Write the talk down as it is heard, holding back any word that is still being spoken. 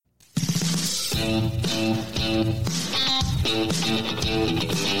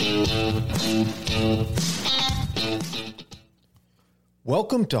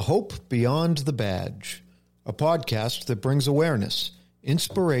Welcome to Hope Beyond the Badge, a podcast that brings awareness,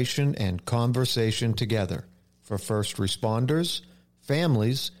 inspiration, and conversation together for first responders,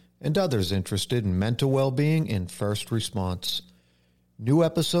 families, and others interested in mental well-being and first response. New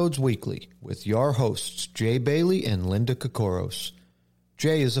episodes weekly with your hosts, Jay Bailey and Linda Kokoros.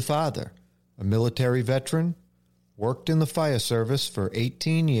 Jay is a father, a military veteran, worked in the fire service for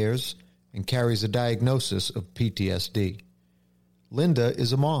 18 years, and carries a diagnosis of PTSD. Linda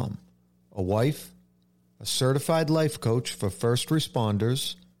is a mom, a wife, a certified life coach for first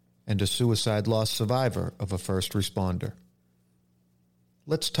responders, and a suicide loss survivor of a first responder.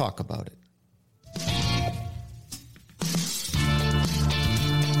 Let's talk about it.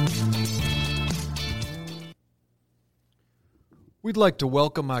 We'd like to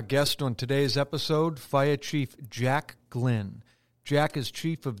welcome our guest on today's episode, Fire Chief Jack Glynn. Jack is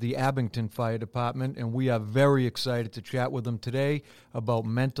chief of the Abington Fire Department, and we are very excited to chat with him today about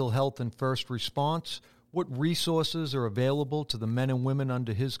mental health and first response, what resources are available to the men and women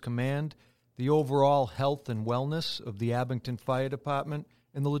under his command, the overall health and wellness of the Abington Fire Department,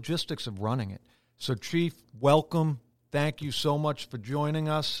 and the logistics of running it. So, Chief, welcome. Thank you so much for joining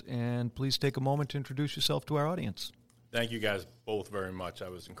us, and please take a moment to introduce yourself to our audience. Thank you guys both very much. I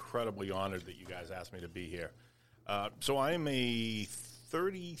was incredibly honored that you guys asked me to be here. So I am a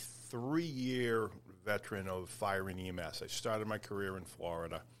 33-year veteran of fire and EMS. I started my career in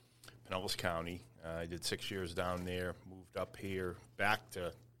Florida, Pinellas County. I did 6 years down there, moved up here back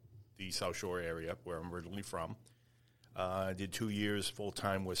to the South Shore area where I'm originally from. I did 2 years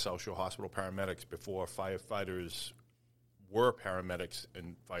full-time with South Shore Hospital Paramedics before firefighters were paramedics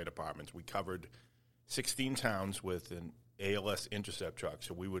in fire departments. We covered 16 towns with an ALS intercept truck,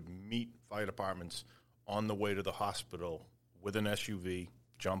 so we would meet fire departments on the way to the hospital with an SUV,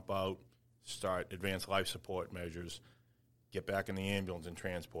 jump out, start advanced life support measures, get back in the ambulance and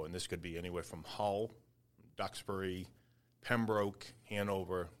transport. And this could be anywhere from Hull, Duxbury, Pembroke,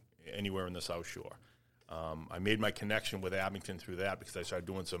 Hanover, anywhere in the South Shore. I made my connection with Abington through that because I started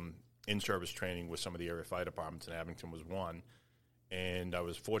doing some in-service training with some of the area fire departments, and Abington was one. And I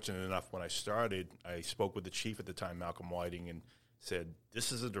was fortunate enough when I started, I spoke with the chief at the time, Malcolm Whiting, and said,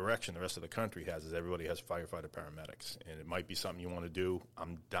 this is the direction the rest of the country has, is everybody has firefighter paramedics. And it might be something you want to do.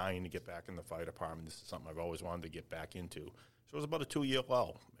 I'm dying to get back in the fire department. This is something I've always wanted to get back into. So it was about a 2-year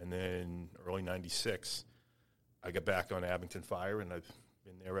lull. And then early 96, I got back on Abington Fire, and I've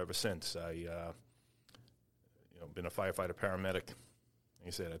been there ever since. I been a firefighter paramedic, like I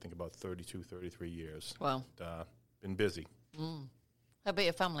said, I think about 32, 33 years. Wow. Been busy. Mm. How about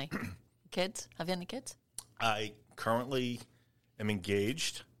your family? Kids? Have you any kids? I currently am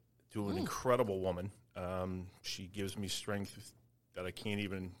engaged to an incredible woman. She gives me strength that I can't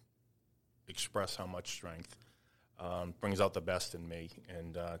even express how much strength. Brings out the best in me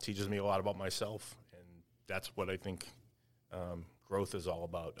and teaches me a lot about myself. And that's what I think growth is all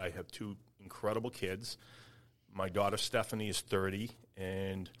about. I have 2 incredible kids. My daughter, Stephanie, is 30,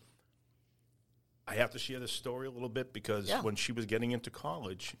 and I have to share this story a little bit because when she was getting into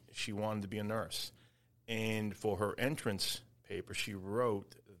college, she wanted to be a nurse. And for her entrance paper, she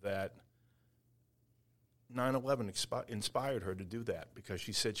wrote that 9/11 inspired her to do that because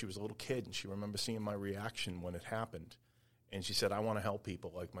she said she was a little kid and she remembers seeing my reaction when it happened. And she said, I want to help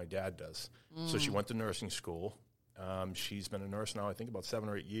people like my dad does. So she went to nursing school. She's been a nurse now, I think, about 7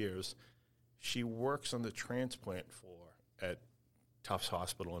 or 8 years. She works on the transplant floor at Tufts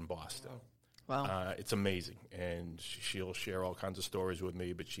Hospital in Boston. Wow. It's amazing, and she'll share all kinds of stories with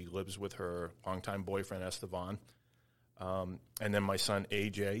me, but she lives with her longtime boyfriend, Estevan. And then my son,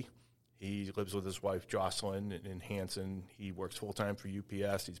 AJ, he lives with his wife, Jocelyn, in Hanson. He works full-time for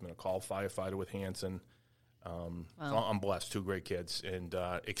UPS. He's been a call firefighter with Hanson. So I'm blessed, 2 great kids, and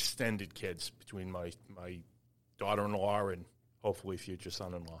extended kids between my daughter-in-law and hopefully future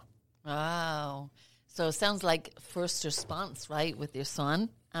son-in-law. Wow. So it sounds like first response, right, with your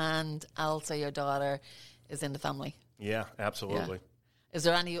son, and also your daughter is in the family. Yeah, absolutely. Yeah. Is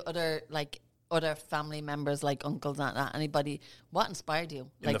there any other family members, like uncles, anybody? What inspired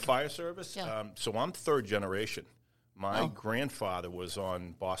you? In the fire service? Yeah. So I'm 3rd generation. My grandfather was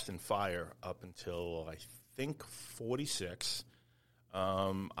on Boston Fire up until, I think, 46.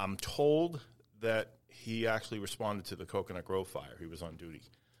 I'm told that he actually responded to the Coconut Grove fire. He was on duty.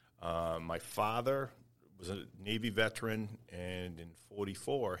 My father was a Navy veteran, and in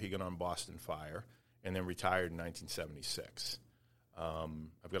 44, he got on Boston Fire and then retired in 1976.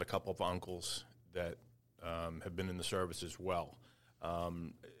 I've got a couple of uncles that have been in the service as well.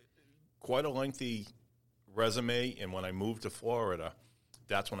 quite a lengthy resume, and when I moved to Florida,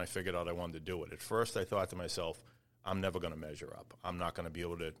 that's when I figured out I wanted to do it. At first, I thought to myself, I'm never going to measure up. I'm not going to be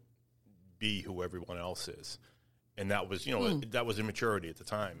able to be who everyone else is. And that was, that was immaturity at the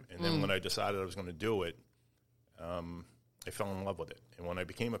time. And then when I decided I was going to do it, I fell in love with it. And when I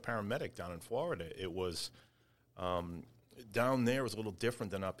became a paramedic down in Florida, it was down there was a little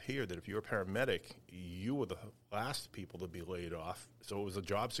different than up here, that if you were a paramedic, you were the last people to be laid off. So it was a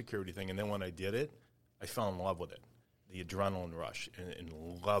job security thing. And then when I did it, I fell in love with it. The adrenaline rush and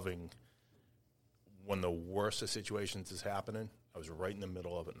loving when the worst of situations is happening. I was right in the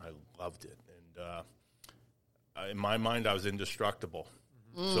middle of it, and I loved it. And in my mind, I was indestructible.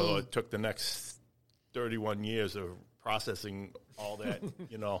 So it took the next 31 years of processing all that.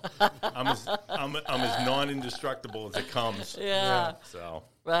 I'm as non-indestructible as it comes. Yeah. So.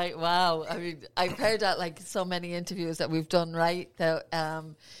 Right. Wow. I mean, I've heard that like so many interviews that we've done, right? That,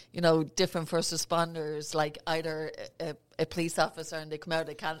 different first responders, like either a police officer and they come out of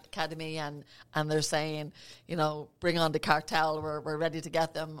the academy and they're saying, bring on the cartel, we're ready to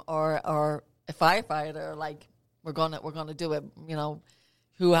get them, or a firefighter, like we're gonna do it,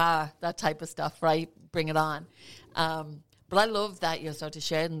 hoo-ha, that type of stuff, right? Bring it on. But I love that you're sort of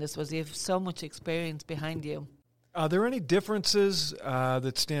sharing this with you. You have so much experience behind you. Are there any differences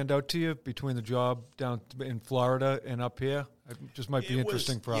that stand out to you between the job down in Florida and up here? It just might be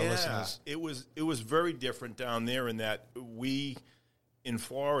interesting for our listeners. It was very different down there in that in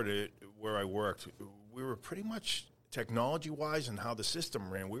Florida, where I worked, we were pretty much technology-wise and how the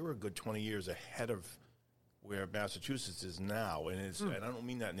system ran, we were a good 20 years ahead of where Massachusetts is now. And and I don't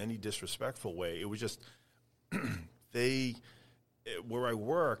mean that in any disrespectful way. It was just where I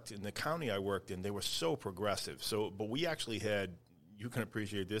worked, in the county I worked in, they were so progressive. But we actually had, you can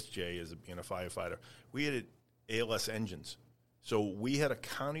appreciate this, Jay, as being a firefighter, we had ALS engines. So we had a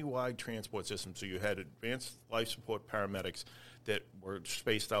county-wide transport system. So you had advanced life support paramedics that were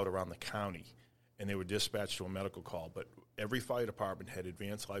spaced out around the county, and they were dispatched to a medical call. But every fire department had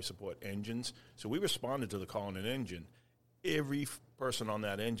advanced life support engines. So we responded to the call on an engine. Every person on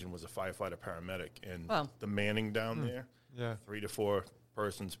that engine was a firefighter paramedic. And the manning down there, 3 to 4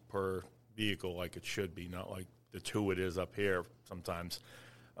 persons per vehicle, like it should be, not like the 2 it is up here sometimes.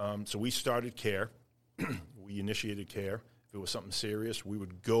 So we started care. We initiated care. If it was something serious, we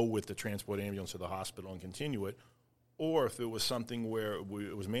would go with the transport ambulance to the hospital and continue it. Or if it was something where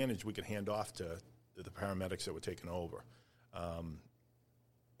it was managed, we could hand off to the paramedics that were taking over.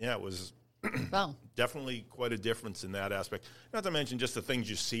 It was definitely quite a difference in that aspect. Not to mention just the things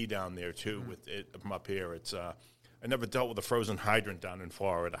you see down there, too, with it from up here. It's I never dealt with a frozen hydrant down in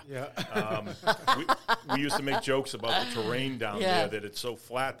Florida. Yeah. We used to make jokes about the terrain down there, that it's so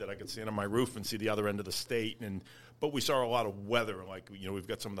flat that I could stand on my roof and see the other end of the state. But we saw a lot of weather, like, we've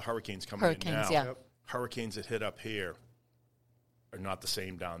got some of the hurricanes coming in now. Yeah. Hurricanes that hit up here are not the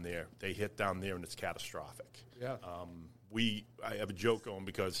same down there. They hit down there, and it's catastrophic. Yeah. I have a joke going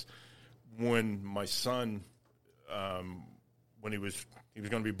because when my son, when he was going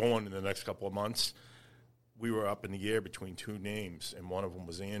to be born in the next couple of months, we were up in the air between 2 names, and one of them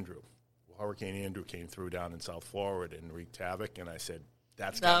was Andrew. Well, Hurricane Andrew came through down in South Florida and wreaked havoc, and I said,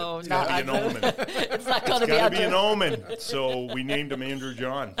 that's got to be an omen. It's not going to be an omen. So we named him Andrew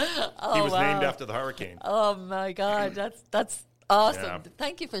John. He was named after the hurricane. Oh, my God. That's awesome. Yeah.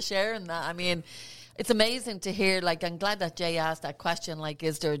 Thank you for sharing that. I mean, it's amazing to hear. Like, I'm glad that Jay asked that question. Like,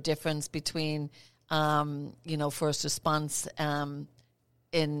 is there a difference between, first response down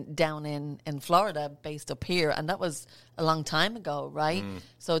in Florida based up here? And that was a long time ago, right?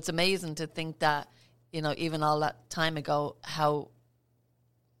 So it's amazing to think that, even all that time ago, how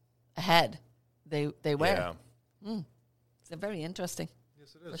ahead they were. Yeah. It's very interesting.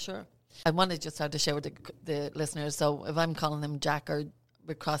 Yes, it is. For sure. I wanted just to share with the listeners. So if I'm calling him Jack or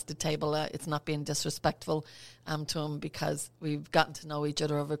across the table, it's not being disrespectful to him, because we've gotten to know each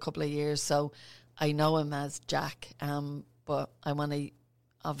other over a couple of years. So I know him as Jack, but I want to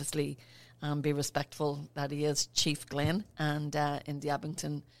obviously be respectful that he is Chief Glynn and in the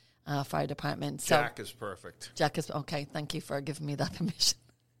Abington Fire Department. So Jack is perfect. Jack is okay. Thank you for giving me that permission.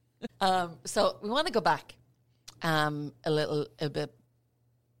 So we want to go back a little bit,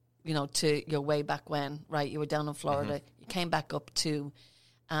 to your way back when, right? You were down in Florida. You came back up to,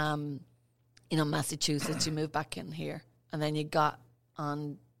 Massachusetts. You moved back in here, and then you got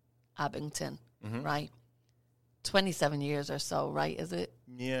on Abington, right? 27 years or so, right? Is it?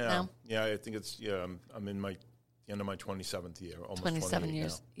 Yeah. Now? Yeah, I think it's, I'm in the end of my 27th year, almost 27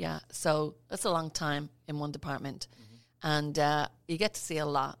 years. now. Yeah. So that's a long time in one department. And you get to see a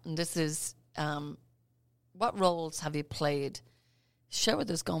lot. And this is, what roles have you played share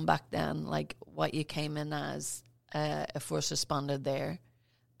with us, going back then, like what you came in as a first responder there,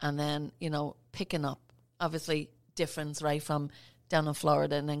 and then, you know, picking up, obviously difference, right, from down in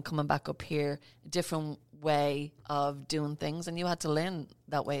Florida and then coming back up here, a different way of doing things, and you had to learn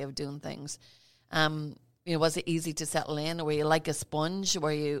that way of doing things. You know, was it easy to settle in, or were you like a sponge?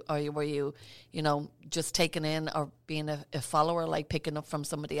 Were you, you know, just taking in, or being a follower, like picking up from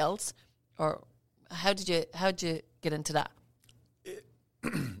somebody else, or how did you get into that?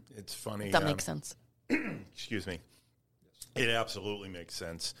 It's funny. If that makes sense. Excuse me. It absolutely makes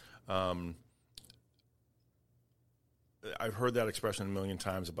sense. I've heard that expression a million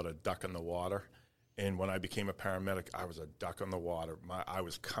times about a duck in the water. And when I became a paramedic, I was a duck on the water. I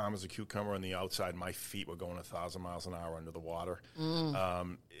was calm as a cucumber on the outside. My feet were going 1,000 miles an hour under the water.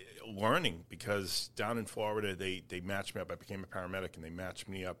 Learning, because down in Florida, they matched me up. I became a paramedic, and they matched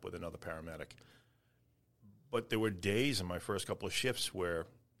me up with another paramedic. But there were days in my first couple of shifts where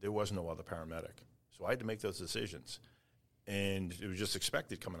there was no other paramedic. So I had to make those decisions. And it was just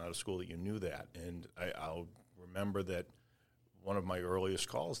expected coming out of school that you knew that. And I'll remember that one of my earliest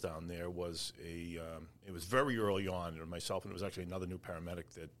calls down there was it was very early on, and myself, and it was actually another new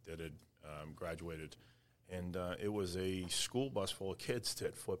paramedic that had graduated. And it was a school bus full of kids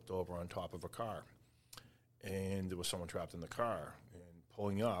that flipped over on top of a car. And there was someone trapped in the car. And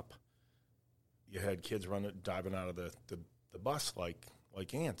pulling up, you had kids diving out of the bus like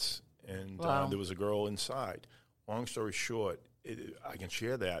ants. And wow. There was a girl inside. Long story short, I can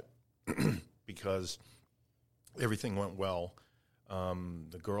share that because everything went well.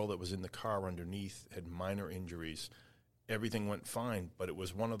 The girl that was in the car underneath had minor injuries. Everything went fine, but it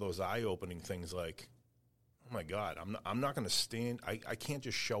was one of those eye-opening things like, oh, my God, I'm not going to stand. I can't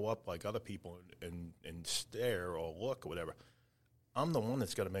just show up like other people and stare or look or whatever. I'm the one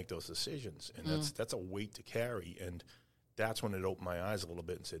that's got to make those decisions, and that's a weight to carry. And that's when it opened my eyes a little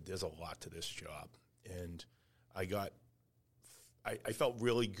bit and said, there's a lot to this job. And I felt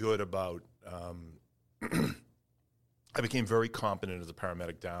really good about I became very competent as a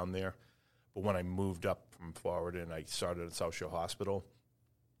paramedic down there. But when I moved up from Florida and I started at South Shore Hospital,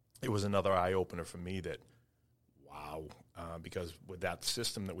 it was another eye-opener for me that, wow, because with that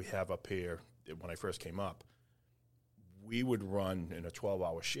system that we have up here, when I first came up, we would run in a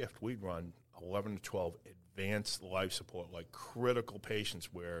 12-hour shift, we'd run 11 to 12 advanced life support, like critical patients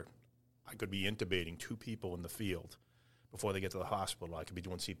where I could be intubating 2 people in the field before they get to the hospital. I could be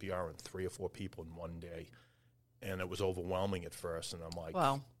doing CPR on 3 or 4 people in one day. And it was overwhelming at first, and I'm like,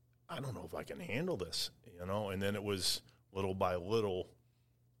 wow, I don't know if I can handle this, you know. And then it was little by little,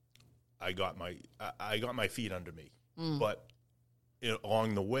 I got my feet under me. But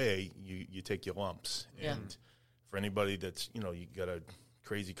along the way, you take your lumps. Yeah. And for anybody that's, you know, you got a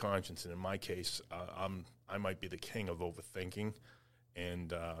crazy conscience, and in my case, I might be the king of overthinking.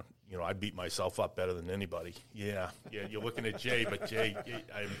 And, you know, I beat myself up better than anybody. Yeah, you're looking at Jay, but Jay,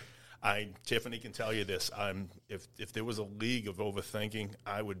 Tiffany can tell you this. If there was a league of overthinking,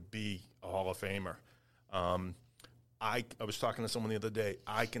 I would be a Hall of Famer. I was talking to someone the other day.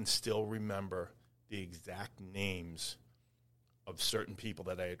 I can still remember the exact names of certain people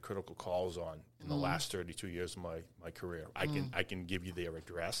that I had critical calls on in the last 32 years of my career. I can give you their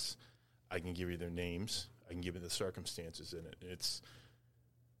address. I can give you their names. I can give you the circumstances in it.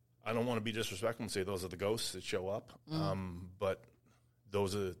 I don't want to be disrespectful and say those are the ghosts that show up, but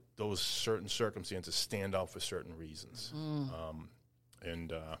those certain circumstances stand out for certain reasons.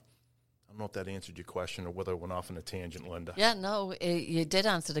 And I don't know if that answered your question or whether it went off on a tangent, Linda. Yeah, no, you did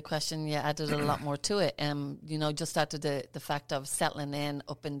answer the question. You added a lot more to it. You know, just after the fact of settling in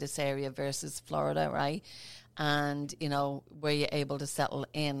up in this area versus Florida, right? And, you know, were you able to settle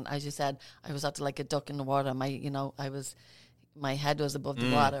in? As you said, I was out to like a duck in the water. My head was above the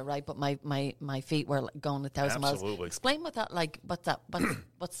water, right? But my feet were like going 1,000 miles. Absolutely. Explain what that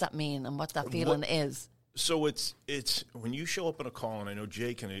what's that mean and what that feeling is. So it's when you show up on a call, and I know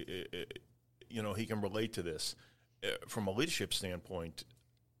Jay can, you know, he can relate to this from a leadership standpoint.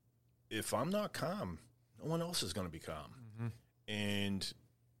 If I'm not calm, no one else is going to be calm. And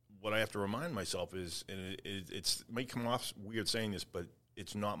what I have to remind myself is, and it may come off weird saying this, but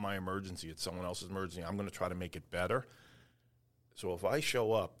it's not my emergency. It's someone else's emergency. I'm going to try to make it better. So if I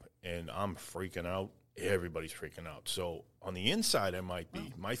show up and I'm freaking out, everybody's freaking out. So on the inside, I might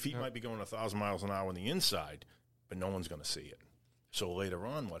be. My feet might be going 1,000 miles an hour on the inside, but no one's going to see it. So later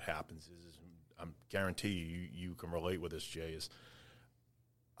on, what happens is I guarantee you can relate with this, Jay, is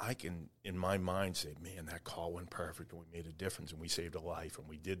I can, in my mind, say, man, that call went perfect, and we made a difference, and we saved a life, and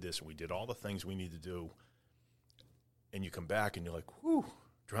we did this, and we did all the things we need to do. And you come back, and you're like, whew,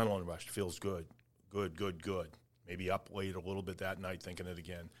 adrenaline rush, feels good, good, good, good. maybe up late a little bit that night thinking it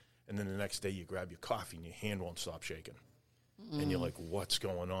again. And then the next day you grab your coffee and your hand won't stop shaking. And you're like, what's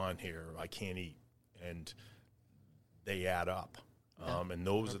going on here? I can't eat. And they add up. And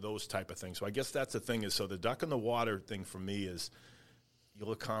those are those type of things. So I guess that's the thing is, so the duck in the water thing for me is you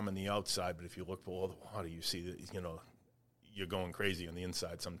look calm on the outside, but if you look below the water, you see that, you know, you're going crazy on the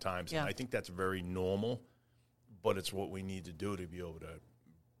inside sometimes. And I think that's very normal, but it's what we need to do to be able to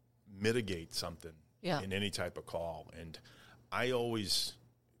mitigate something in any type of call. And I always,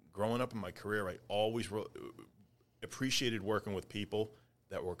 growing up in my career, I always appreciated working with people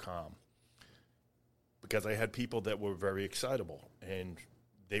that were calm, because I had people that were very excitable, and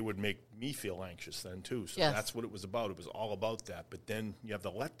they would make me feel anxious then too. So that's what it was about. It was all about that. But then you have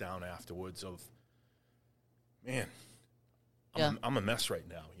the letdown afterwards of, man, I'm a mess right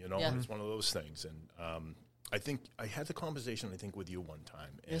now. You know, it's one of those things. And I think I had the conversation, I think, with you one time.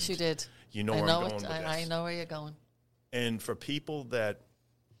 And yes, you did. You know where I'm going with this. I know where you're going. And for people that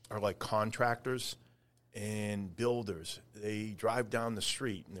are like contractors and builders, they drive down the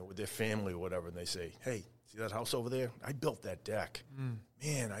street and they're with their family or whatever, and they say, hey, see that house over there? I built that deck.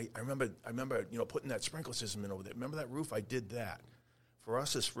 Man, I remember, you know, putting that sprinkler system in over there. Remember that roof? I did that. For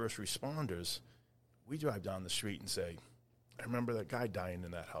us as first responders, we drive down the street and say, I remember that guy dying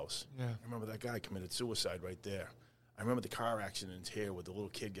in that house. I remember that guy committed suicide right there. I remember the car accident here where the little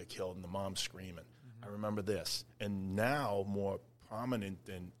kid got killed and the mom screaming. I remember this. And now, more prominent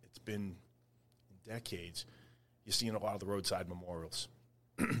than it's been in decades, you're seeing a lot of the roadside memorials.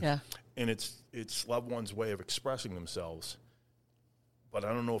 And it's loved ones' way of expressing themselves. But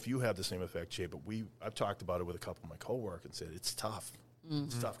I don't know if you have the same effect, Jay, but I've talked about it with a couple of my coworkers and said it's tough.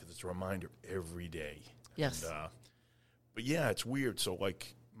 It's tough because it's a reminder every day. Yes. And, but yeah, it's weird. So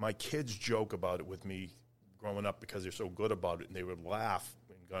like my kids joke about it with me growing up because they're so good about it, and they would laugh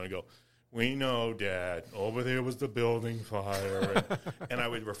and kind of go, we know, Dad, over there was the building fire. And I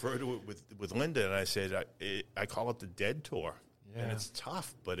would refer to it with Linda, and I said, I call it the dead tour. And it's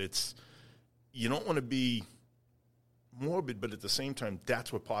tough, but you don't want to be morbid, but at the same time,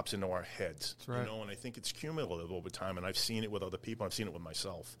 that's what pops into our heads. That's right. You know, and I think it's cumulative over time, and I've seen it with other people. I've seen it with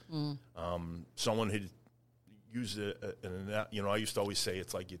myself. Someone had used you know, I used to always say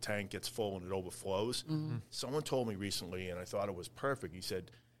it's like your tank gets full and it overflows. Someone told me recently, and I thought it was perfect. He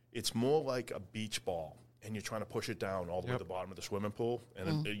said, it's more like a beach ball, and you're trying to push it down all the way to the bottom of the swimming pool.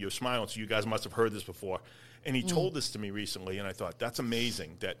 And you're smiling, so you guys must have heard this before. And he told this to me recently, and I thought, that's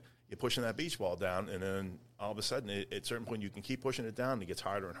amazing that you're pushing that beach ball down, and then all of a sudden, at a certain point, you can keep pushing it down, and it gets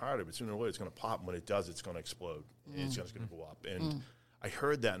harder and harder, but sooner or later, it's going to pop, and when it does, it's going to explode. And it's just going to go up. And I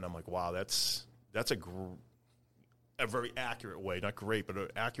heard that, and I'm like, wow, that's a very accurate way, not great, but an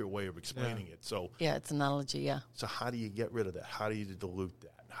accurate way of explaining it. So it's an analogy, So how do you get rid of that? How do you dilute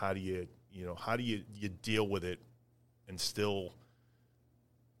that? How do you deal with it and still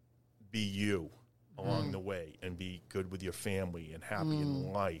be you along the way and be good with your family and happy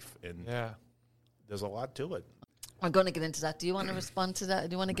in life? And there's a lot to it. I'm going to get into that. Do you want to respond to that?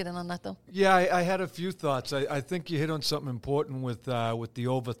 Do you want to get in on that, though? Yeah, I had a few thoughts. I think you hit on something important with the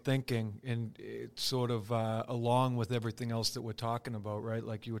overthinking, and it's sort of along with everything else that we're talking about, right?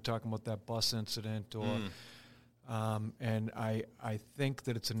 Like you were talking about that bus incident, or and I think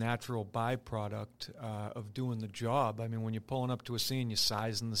that it's a natural byproduct of doing the job. I mean, when you're pulling up to a scene, you're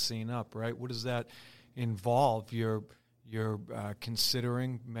sizing the scene up, right? What does that involve? You're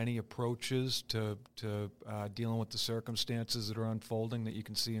considering many approaches to dealing with the circumstances that are unfolding that you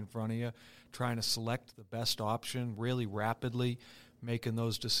can see in front of you, trying to select the best option really rapidly, making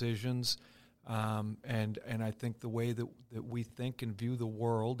those decisions. And I think the way that we think and view the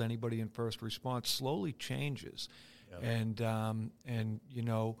world, anybody in first response, slowly changes. And you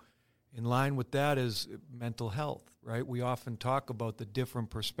know, in line with that is mental health, right? We often talk about the different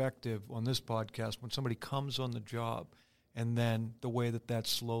perspective on this podcast when somebody comes on the job, and then the way that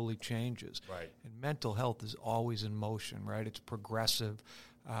slowly changes. Right. And mental health is always in motion, right? It's progressive,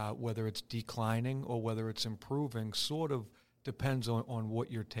 whether it's declining or whether it's improving, sort of depends on what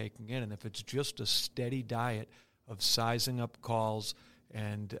you're taking in. And if it's just a steady diet of sizing up calls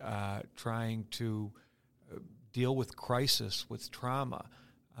and trying to deal with crisis, with trauma,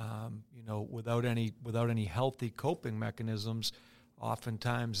 you know, without any healthy coping mechanisms,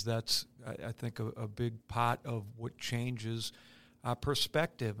 oftentimes that's, I think, a big part of what changes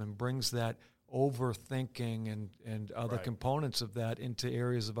perspective and brings that overthinking and other components of that into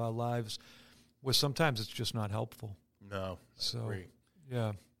areas of our lives where sometimes it's just not helpful. No, so I agree.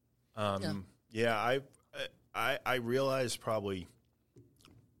 Yeah. I realized probably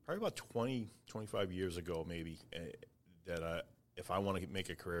about 20, 25 years ago maybe that if I want to make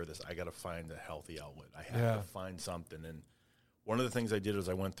a career of this, I got to find a healthy outlet. I have to find something. And one of the things I did is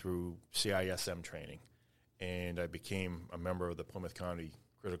I went through CISM training, and I became a member of the Plymouth County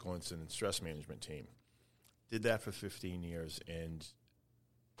Critical Incident Stress Management Team. Did that for 15 years, and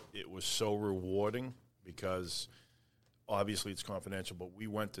it was so rewarding because obviously it's confidential, but we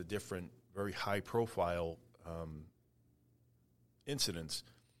went to different very high-profile incidents,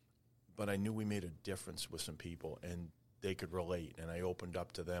 but I knew we made a difference with some people, and they could relate, and I opened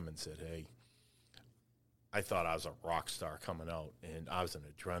up to them and said, hey, I thought I was a rock star coming out, and I was an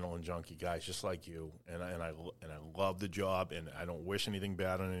adrenaline junkie, guys, just like you, and I love the job, and I don't wish anything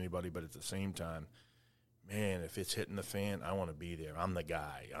bad on anybody, but at the same time, man, if it's hitting the fan, I want to be there. I'm the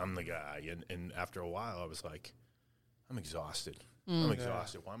guy. And after a while, I was like, I'm exhausted. I'm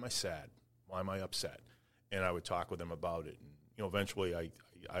exhausted. Why am I sad? Why am I upset? And I would talk with them about it. And, eventually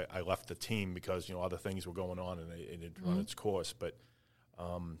I left the team because, other things were going on and it had run its course. But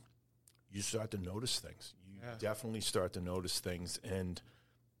you start to notice things. You definitely start to notice things. And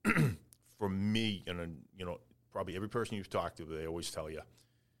for me, and, probably every person you've talked to, they always tell you,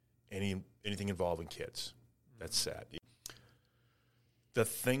 anything involving kids. That's sad. The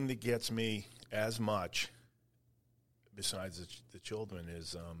thing that gets me as much, besides the children,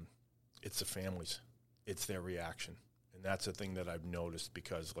 is it's the families. It's their reaction. And that's the thing that I've noticed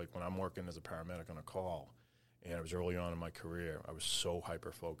because, like, when I'm working as a paramedic on a call, and I was early on in my career, I was so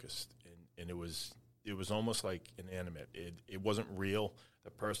hyper-focused. And it was almost like inanimate. It wasn't real.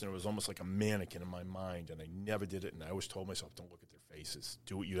 The person, it was almost like a mannequin in my mind, and I never did it. And I always told myself, don't look at their faces.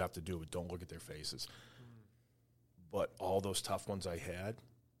 Do what you have to do, but don't look at their faces. But all those tough ones I had,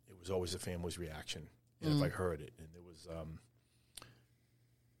 it was always the family's reaction. And if I heard it, and there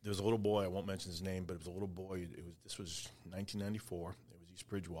was a little boy, I won't mention his name, but it was a little boy. This was 1994. It was East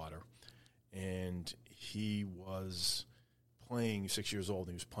Bridgewater, and he was playing, 6 years old, and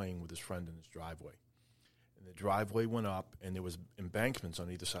he was playing with his friend in his driveway. And the driveway went up, and there was embankments on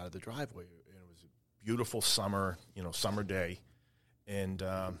either side of the driveway. And it was a beautiful summer day. And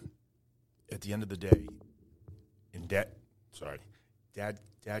at the end of the day, Dad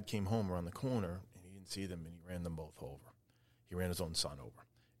came home around the corner, and he didn't see them, and he ran them both over. He ran his own son over.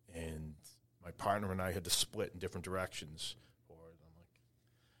 And my partner and I had to split in different directions for it.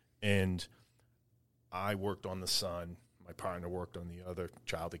 And I worked on the son. My partner worked on the other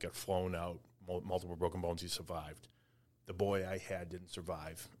child that got flown out, multiple broken bones. He survived. The boy I had didn't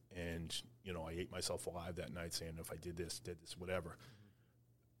survive. And, I ate myself alive that night saying, if I did this, whatever.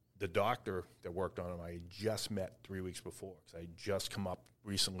 The doctor that worked on him, I had just met 3 weeks before because I had just come up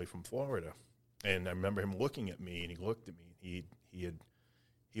recently from Florida. And I remember him looking at me, and he looked at me.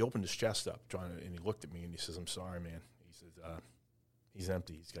 He opened his chest up, and he looked at me, and he says, I'm sorry, man. He says, he's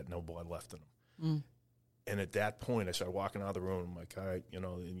empty. He's got no blood left in him. And at that point, I started walking out of the room. I'm like, all right,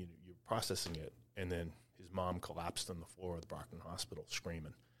 and you're processing it. And then his mom collapsed on the floor of the Brockton Hospital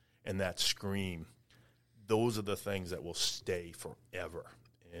screaming. And that scream, those are the things that will stay forever.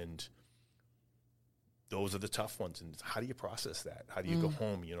 And those are the tough ones. And how do you process that? How do you go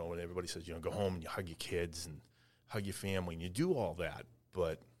home, when everybody says, go home and you hug your kids and hug your family, and you do all that,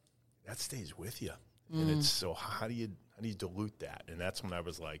 but that stays with you. And it's so how do you dilute that? And that's when I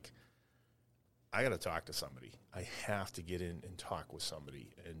was like, I got to talk to somebody. I have to get in and talk with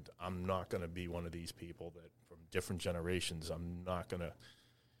somebody. And I'm not going to be one of these people that from different generations, I'm not going to,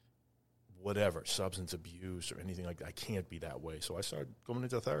 whatever, substance abuse or anything like that. I can't be that way. So I started going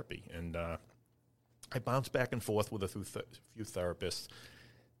into therapy. And I bounced back and forth with a few therapists.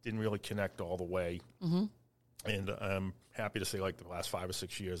 Didn't really connect all the way. And I'm happy to say, like, the last 5 or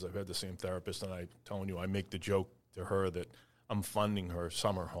 6 years, I've had the same therapist. And I'm telling you, I make the joke to her that I'm funding her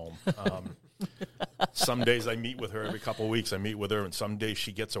summer home. Some days I meet with her every couple of weeks. I meet with her, and some days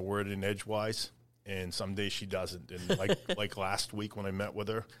she gets a word in edgewise, and some days she doesn't. And like last week when I met with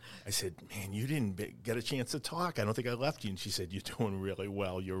her, I said, man, you didn't get a chance to talk. I don't think I left you. And she said, you're doing really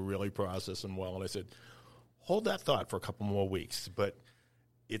well. You're really processing well. And I said, hold that thought for a couple more weeks. But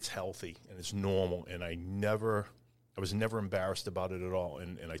it's healthy, and it's normal, and I was never embarrassed about it at all.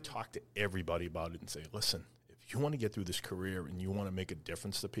 And I talked to everybody about it and say, listen, if you want to get through this career and you want to make a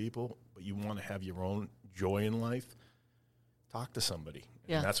difference to people, but you want to have your own joy in life, talk to somebody.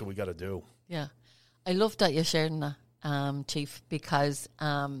 Yeah. And that's what we got to do. Yeah. I love that you're sharing that, Chief, because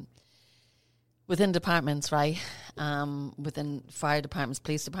within departments, right, within fire departments,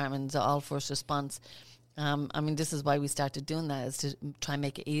 police departments, all first response, this is why we started doing that, is to try and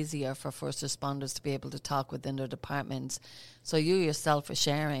make it easier for first responders to be able to talk within their departments. So you yourself are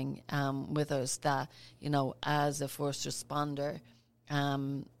sharing with us that, as a first responder,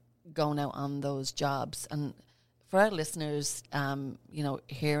 going out on those jobs. And for our listeners,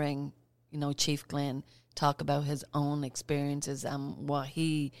 hearing, Chief Glynn talk about his own experiences and what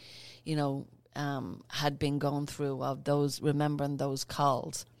he, had been going through of remembering those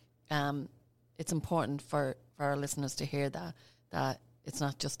calls. It's important for our listeners to hear that it's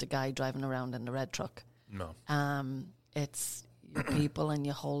not just a guy driving around in the red truck. No. It's your people, and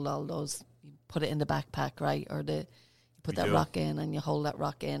you hold all those, you put it in the backpack, right? Or you put that rock in, and you hold that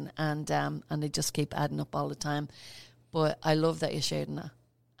rock in, and they just keep adding up all the time. But I love that you're sharing that.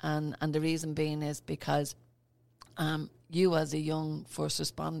 And the reason being is because you as a young first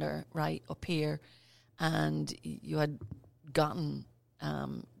responder, right, up here, and you had gotten,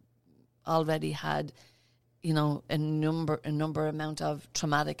 already had, a number amount of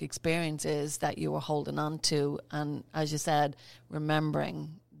traumatic experiences that you were holding on to, and as you said,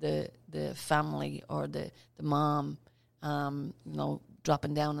 remembering the family or the mom,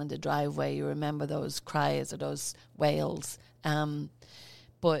 dropping down in the driveway. You remember those cries or those wails.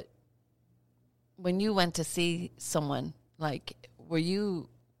 But when you went to see someone, like, were you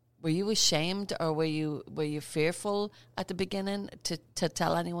ashamed, or were you fearful at the beginning to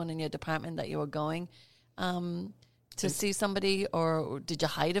tell anyone in your department that you were going to see somebody, or did you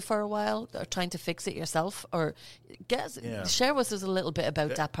hide it for a while, or trying to fix it yourself? Or share with us a little bit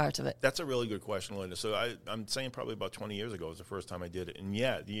about that part of it. That's a really good question, Linda. So I'm saying probably about 20 years ago was the first time I did it. And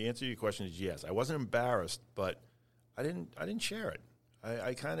the answer to your question is yes. I wasn't embarrassed, but I didn't share it.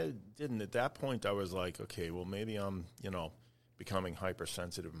 I kind of didn't. At that point, I was like, okay, well, maybe I'm, becoming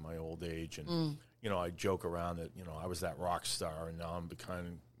hypersensitive in my old age. And, I joke around that, I was that rock star, and now I'm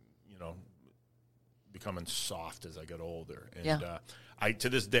becoming soft as I get older. And I to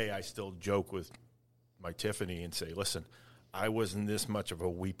this day, I still joke with my Tiffany and say, listen, I wasn't this much of a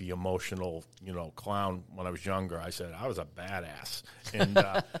weepy, emotional, clown when I was younger. I said, I was a badass. And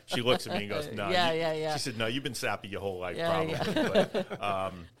she looks at me and goes, no. She said, no, you've been sappy your whole life, probably. Yeah.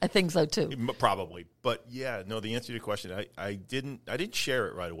 But, I think so, too. Probably. But, the answer to your question, I didn't share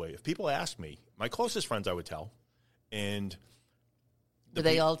it right away. If people asked me, my closest friends I would tell. And were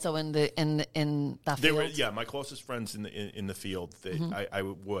they also in that field? They were, my closest friends in the field, I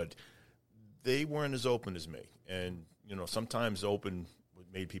would. They weren't as open as me. And, sometimes open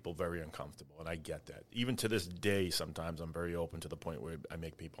made people very uncomfortable, and I get that. Even to this day, sometimes I'm very open to the point where I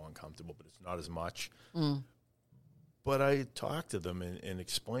make people uncomfortable, but it's not as much. But I talk to them and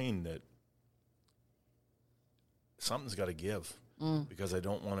explain that something's got to give, because I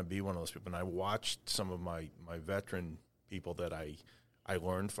don't want to be one of those people. And I watched some of my veteran people that I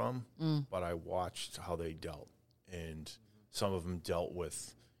learned from, but I watched how they dealt. And some of them dealt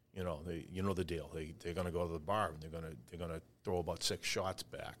with, the deal. They're going to go to the bar, and they're going to throw about 6 shots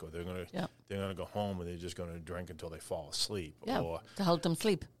back, or they're going to go home and they're just going to drink until they fall asleep. Yeah, or to help them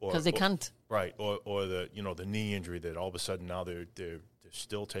sleep, because they can't. Right, or the the knee injury that all of a sudden now they're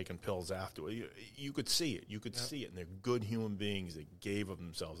still taking pills after. You could see it. You could see it, and they're good human beings that gave of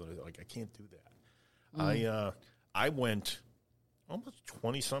themselves. And they're like, I can't do that. I went almost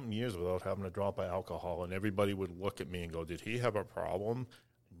 20-something years without having a drop of alcohol, and everybody would look at me and go, did he have a problem?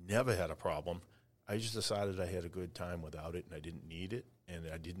 Never had a problem. I just decided I had a good time without it, and I didn't need it, and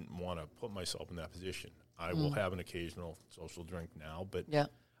I didn't want to put myself in that position. I will have an occasional social drink now, but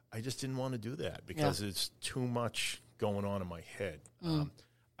I just didn't want to do that because it's too much going on in my head.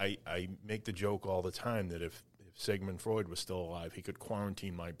 I make the joke all the time that if Sigmund Freud was still alive, he could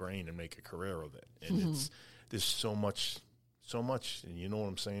quarantine my brain and make a career of it. And there's so much, and you know what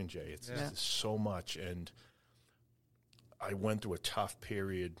I'm saying, Jay? It's so much, and I went through a tough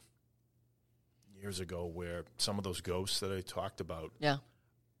period years ago where some of those ghosts that I talked about,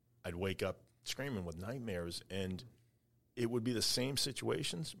 I'd wake up screaming with nightmares, and it would be the same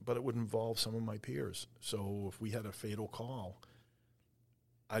situations, but it would involve some of my peers. So if we had a fatal call,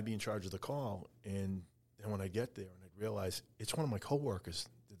 I'd be in charge of the call, and then when I get there and I'd realize it's one of my coworkers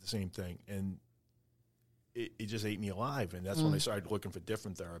did the same thing, and it just ate me alive. And that's when I started looking for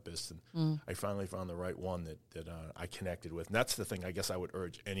different therapists, and I finally found the right one that I connected with. And that's the thing I guess I would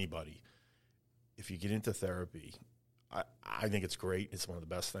urge anybody. If you get into therapy, I think it's great. It's one of the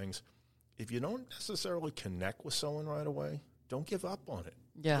best things. If you don't necessarily connect with someone right away, don't give up on it.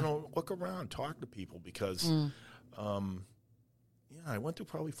 Yeah. Look around, talk to people, because I went through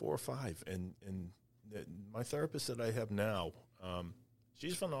probably 4 or 5, and my therapist that I have now,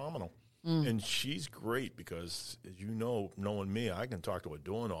 she's phenomenal. And she's great because, as you know, knowing me, I can talk to a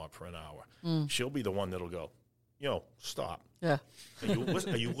doorknob for an hour. She'll be the one that'll go, stop. Yeah.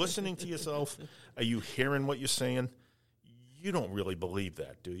 Are you listening to yourself? Are you hearing what you're saying? You don't really believe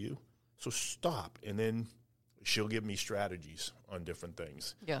that, do you? So stop. And then she'll give me strategies on different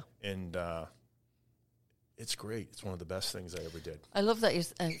things. Yeah. And it's great. It's one of the best things I ever did. I love that you're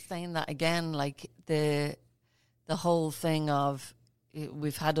saying that again, like the whole thing of,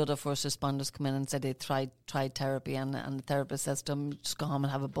 we've had other first responders come in and say they tried therapy, and the therapist says to them, just go home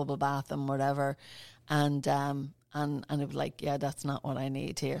and have a bubble bath and whatever, and it was like, yeah, that's not what I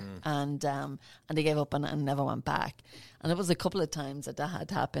need here, and they gave up and never went back. And it was a couple of times that had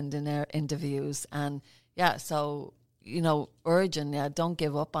happened in their interviews, and yeah, so urgent, don't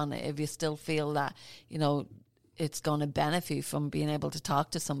give up on it if you still feel that it's going to benefit from being able to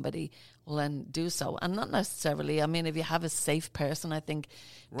talk to somebody. Well, then do so, and not necessarily. I mean, if you have a safe person, I think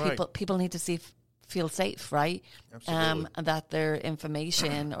people need to feel safe, right? Absolutely. And that their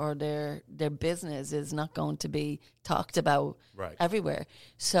information or their business is not going to be talked about everywhere.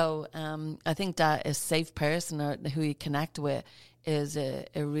 So I think that a safe person or who you connect with is a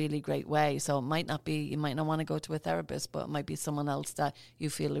really great way. So it might not be, you might not want to go to a therapist, but it might be someone else that you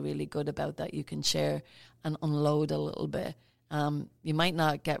feel really good about, that you can share and unload a little bit. You might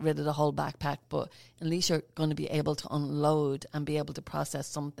not get rid of the whole backpack, but at least you're going to be able to unload and be able to process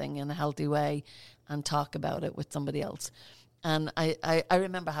something in a healthy way and talk about it with somebody else. And I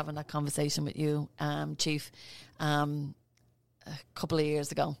remember having that conversation with you, Chief, a couple of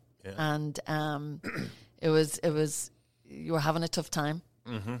years ago. Yeah. And it was you were having a tough time.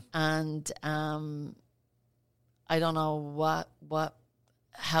 Mm-hmm. And I don't know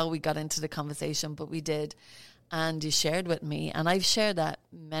how we got into the conversation, but we did. And you shared with me, and I've shared that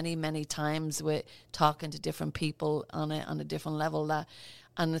many, many times with talking to different people on a different level.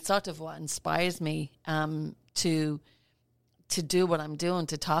 And it's sort of what inspires me to do what I'm doing,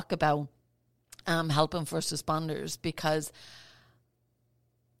 to talk about helping first responders, because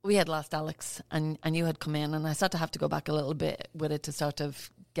we had lost Alex, and you had come in, and I sort of have to go back a little bit with it to sort of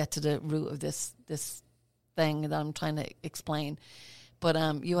get to the root of this thing that I'm trying to explain. But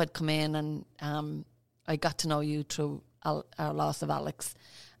you had come in, and I got to know you through our loss of Alex,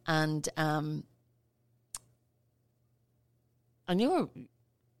 and you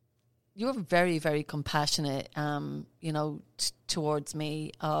were very, very compassionate, towards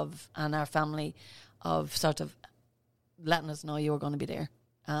me and our family, of sort of letting us know you were going to be there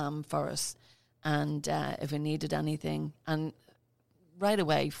for us, and if we needed anything. And right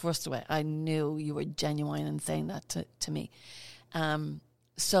away, I knew you were genuine in saying that to me.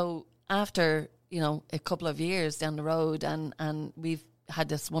 So after a couple of years down the road, and we've had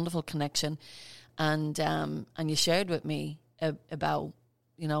this wonderful connection, and you shared with me about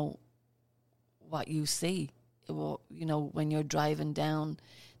what you see, when you're driving down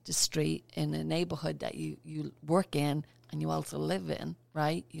the street in a neighborhood that you work in and you also live in,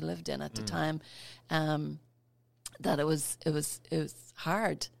 right? You lived in at the time, that it was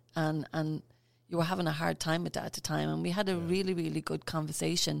hard, and you were having a hard time with that at the time, and we had a really, really good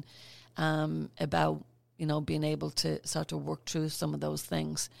conversation about being able to sort of work through some of those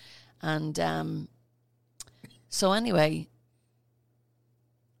things. And so anyway,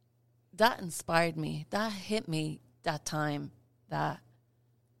 that inspired me. That hit me that time, that,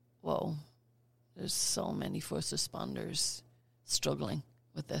 whoa, there's so many first responders struggling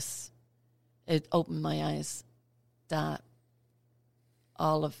with this. It opened my eyes that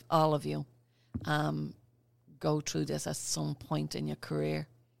all of you go through this at some point in your career.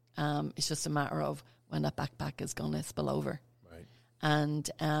 It's just a matter of when that backpack is going to spill over. Right. And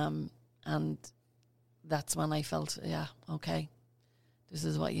that's when I felt, yeah, okay, this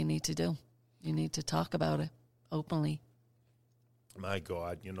is what you need to do. You need to talk about it openly. My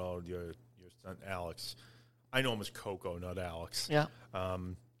God, your son Alex, I know him as Coco, not Alex. Yeah.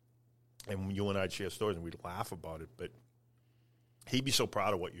 And you and I'd share stories and we'd laugh about it, but he'd be so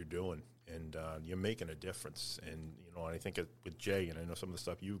proud of what you're doing, and you're making a difference. And I think with Jay, and I know some of the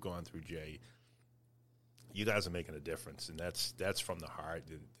stuff you've gone through, Jay, you guys are making a difference, and that's from the heart.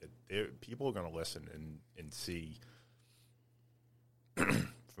 People are going to listen and see.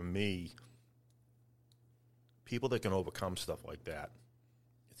 For me, people that can overcome stuff like that,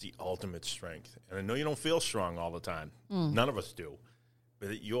 it's the ultimate strength. And I know you don't feel strong all the time. None of us do.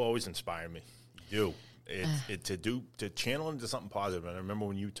 But you always inspire me. You do. To channel into something positive. And I remember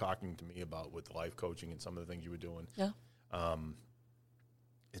when you were talking to me about with life coaching and some of the things you were doing. Yeah.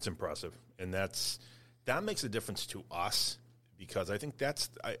 It's impressive. And that makes a difference to us, because I think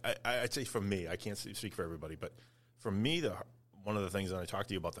I'd say for me, I can't speak for everybody, but for me, one of the things that I talked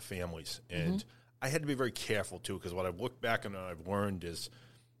to you about the families, and I had to be very careful too, because what I've looked back and I've learned is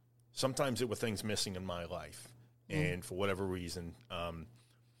sometimes there were things missing in my life, and for whatever reason,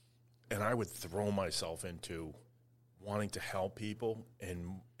 and I would throw myself into wanting to help people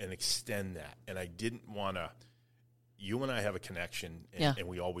and extend that, and I didn't want to. You and I have a connection, and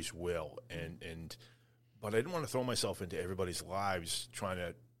we always will, But I didn't want to throw myself into everybody's lives trying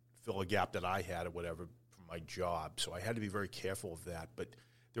to fill a gap that I had or whatever for my job. So I had to be very careful of that. But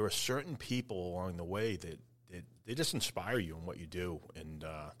there are certain people along the way that they just inspire you in what you do, and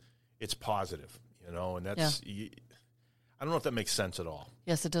it's positive, you know. And that's I don't know if that makes sense at all.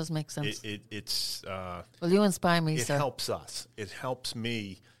 Yes, it does make sense. It's well, you inspire me, sir. It helps us. It helps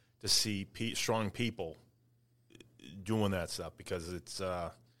me to see strong people doing that stuff, because it's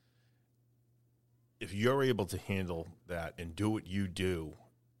if you're able to handle that and do what you do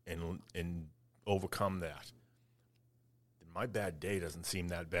and overcome that, then my bad day doesn't seem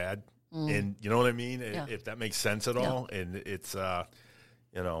that bad. And you know what I mean? Yeah. If that makes sense at all. And it's,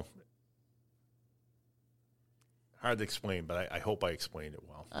 you know, hard to explain, but I hope I explained it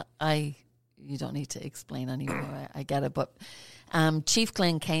well. You don't need to explain anymore. I get it. But Chief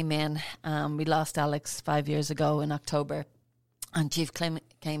Glynn came in. We lost Alex 5 years ago in October, and Chief Glynn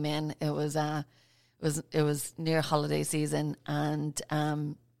came in. It was near holiday season, and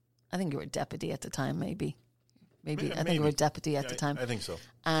I think you were deputy at the time, maybe. I think you were deputy at the time. I think so.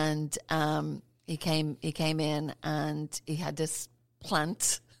 And he came in, and he had this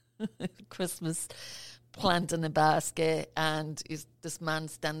plant, Christmas plant in a basket, and this man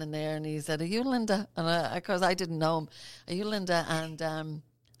standing there, and he said, "Are you Linda?" And of course I didn't know him. "Are you Linda?" And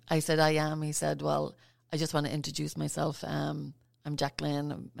I said, "I am." He said, "Well, I just want to introduce myself. I'm Jack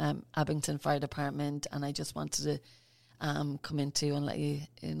Glynn, Abington Fire Department, and I just wanted to come into and let you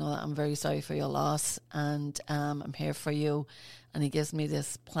know that I'm very sorry for your loss, and I'm here for you." And he gives me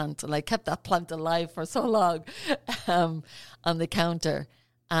this plant, and I kept that plant alive for so long on the counter.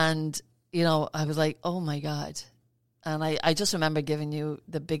 And you know, I was like, oh my God. And I just remember giving you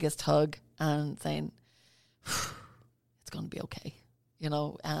the biggest hug and saying, it's going to be okay. You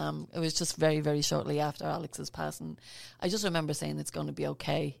know, it was just very, very shortly after Alex's passing. I just remember saying, it's going to be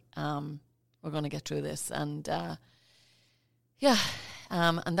okay. We're going to get through this. And and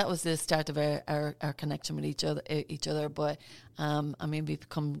that was the start of our connection with each other. But, I mean, we've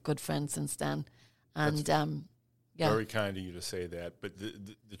become good friends since then. And, very kind of you to say that, but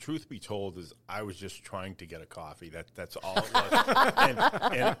the truth be told is I was just trying to get a coffee. That's all it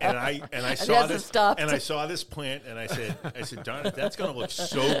was. and I saw this stopped. And I saw this plant, and I said, darn it, that's going to look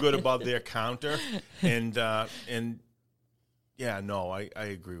so good above their counter. And yeah, no, I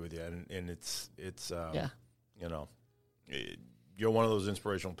agree with you, and it's you know, you're one of those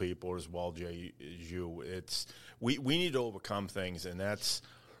inspirational people as well, Jay, as you. It's we need to overcome things, and that's.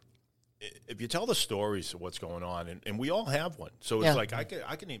 If you tell the stories of what's going on, and we all have one, so it's like I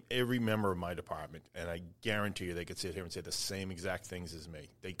can name every member of my department, and I guarantee you they could sit here and say the same exact things as me.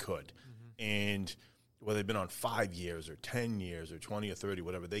 They could. And whether they've been on 5 years or 10 years or 20 or 30,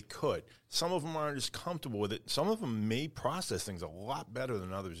 whatever, they could. Some of them aren't as comfortable with it. Some of them may process things a lot better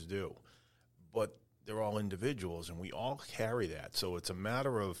than others do. But they're all individuals, and we all carry that. So it's a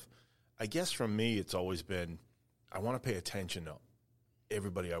matter of, I guess for me, it's always been, I want to pay attention to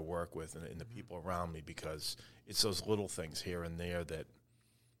everybody I work with and the people around me, because it's those little things here and there that,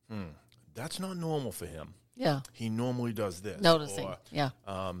 that's not normal for him. Yeah. He normally does this. Noticing,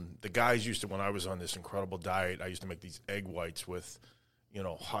 the guys used to, when I was on this incredible diet, I used to make these egg whites with, you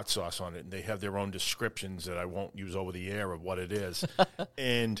know, hot sauce on it, and they have their own descriptions that I won't use over the air of what it is.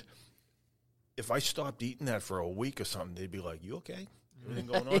 And if I stopped eating that for a week or something, they'd be like, "You okay? Everything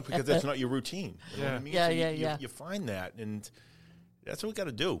going on?" Because that's not your routine. You know what I mean? So you find that, and that's what we got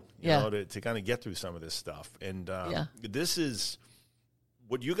to do, you know, to kind of get through some of this stuff. And this is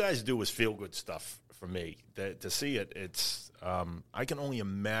what you guys do is feel good stuff for me. To see it, it's I can only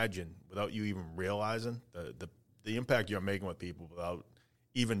imagine without you even realizing the impact you're making with people without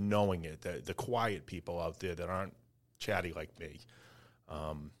even knowing it. The quiet people out there that aren't chatty like me.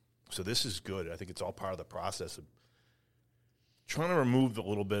 So this is good. I think it's all part of the process of trying to remove a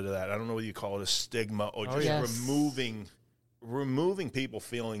little bit of that. I don't know whether you call it a stigma or just removing people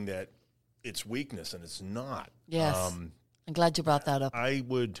feeling that it's weakness, and it's not. Yes. I'm glad you brought that up. I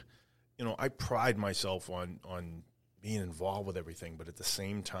would, you know, I pride myself on being involved with everything, but at the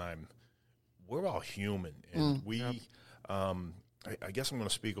same time, we're all human, and I guess I'm going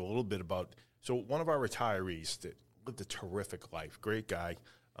to speak a little bit about, so one of our retirees that lived a terrific life, great guy,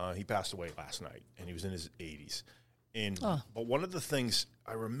 he passed away last night, and he was in his 80s. But one of the things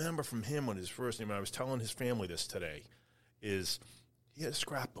I remember from him when his first name, and I was telling his family this today, is he had a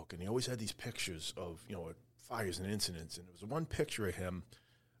scrapbook, and he always had these pictures of, you know, fires and incidents. And there was one picture of him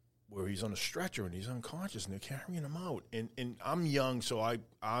where he's on a stretcher and he's unconscious, and they're carrying him out. And I'm young, so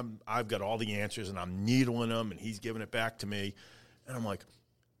I've got all the answers, and I'm needling him, and he's giving it back to me. And I'm like,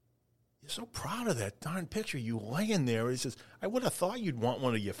 you're so proud of that darn picture. You laying there. He says, I would have thought you'd want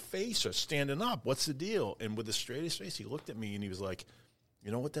one of your face or standing up. What's the deal? And with the straightest face, he looked at me and he was like,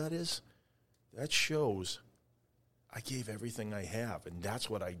 you know what that is? That shows I gave everything I have, and that's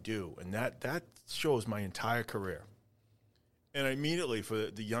what I do. And that shows my entire career. And I immediately, for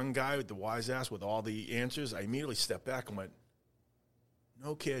the young guy with the wise ass with all the answers, I immediately stepped back and went,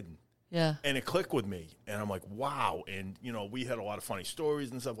 no kidding. Yeah. And it clicked with me. And I'm like, wow. And, we had a lot of funny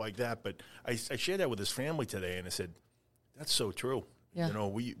stories and stuff like that. But I shared that with his family today, and I said, that's so true. Yeah.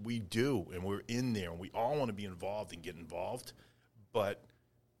 We do, and we're in there, and we all want to be involved and get involved. But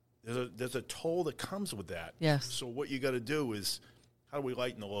there's a toll that comes with that. Yes. So what you got to do is, how do we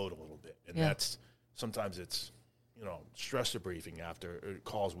lighten the load a little bit? And that's, sometimes it's, stress debriefing after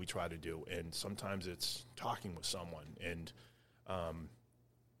calls we try to do. And sometimes it's talking with someone. And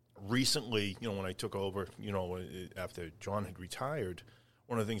recently, when I took over, after John had retired,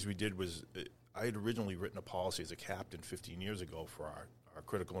 one of the things we did was I had originally written a policy as a captain 15 years ago for our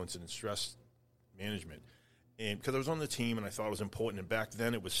critical incident stress management. And because I was on the team and I thought it was important, and back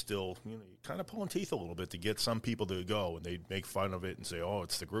then it was still, kind of pulling teeth a little bit to get some people to go, and they'd make fun of it and say, oh,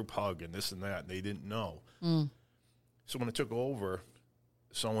 it's the group hug and this and that, and they didn't know. So when I took over,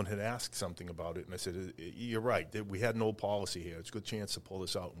 someone had asked something about it, and I said, you're right. We had an old policy here. It's a good chance to pull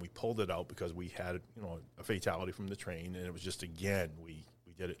this out, and we pulled it out because we had, a fatality from the train, and it was just, again, we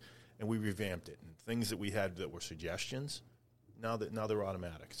did it, and we revamped it. And things that we had that were suggestions, now they're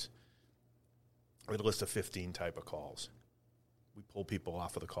automatics. We had a list of 15 type of calls. We pull people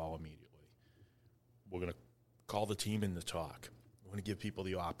off of the call immediately. We're going to call the team in to talk. We're going to give people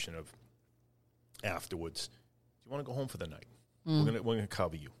the option of afterwards, do you want to go home for the night? We're going to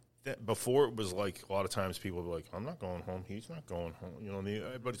cover you. Before it was like a lot of times people were like, I'm not going home. He's not going home.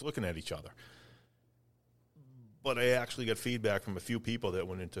 Everybody's looking at each other. But I actually got feedback from a few people that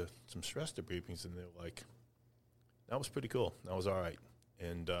went into some stress debriefings, and they're like, that was pretty cool. That was all right.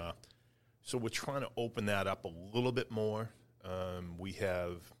 And so we're trying to open that up a little bit more. We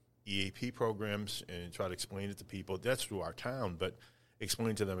have EAP programs and try to explain it to people. That's through our town, but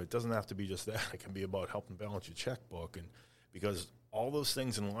explain to them it doesn't have to be just that. It can be about helping balance your checkbook, and because all those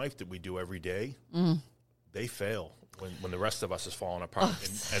things in life that we do every day, they fail when the rest of us is falling apart.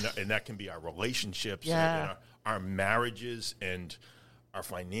 And that can be our relationships, and our marriages, and our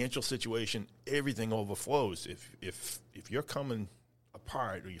financial situation. Everything overflows. If you're coming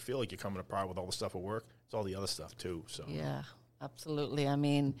apart, or you feel like you're coming apart with all the stuff at work, it's all the other stuff too. So yeah, absolutely. I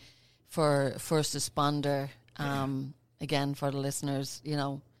mean, for first responder, again, for the listeners,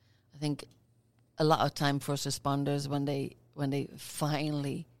 I think a lot of time first responders, when they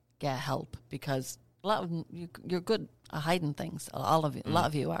finally get help, because a lot of them, you're good at hiding things. All of you, a lot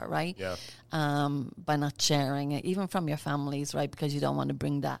of you are, right? Yeah. By not sharing it, even from your families, right? Because you don't want to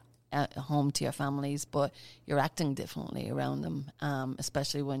bring that home to your families, but you're acting differently around them,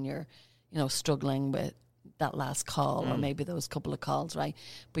 especially when you're, struggling with that last call or maybe those couple of calls, right?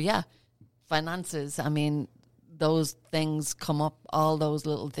 But yeah, finances, I mean, those things come up, all those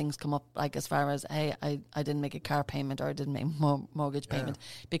little things come up, like as far as, hey, I didn't make a car payment, or I didn't make mortgage payment,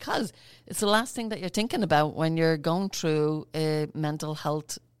 because it's the last thing that you're thinking about when you're going through a mental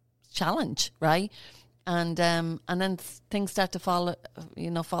health challenge, right? And then things start to fall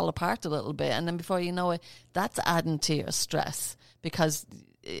apart a little bit, and then before you know it, that's adding to your stress, because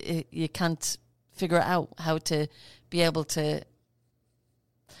you can't figure out how to be able to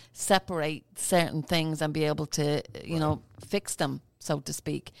separate certain things and be able to, fix them, so to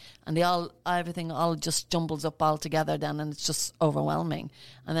speak. And everything all just jumbles up all together then, and it's just overwhelming.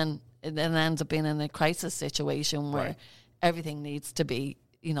 And then it ends up being in a crisis situation where everything needs to be,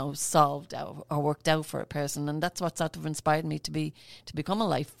 solved out or worked out for a person. And that's what sort of inspired me to become a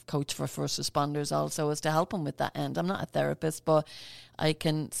life coach for first responders also, is to help them with that end. I'm not a therapist, but I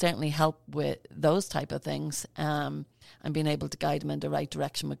can certainly help with those type of things. And being able to guide them in the right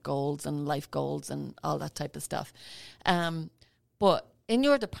direction with goals and life goals and all that type of stuff. But in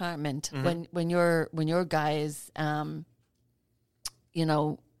your department, when your guys,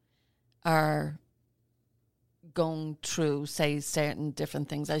 are going through, say, certain different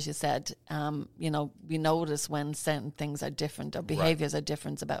things, as you said, we notice when certain things are different or behaviors are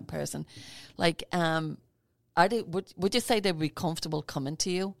different about a person. Like, would you say they'd be comfortable coming to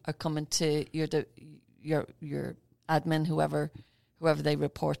you, or coming to your admin, whoever they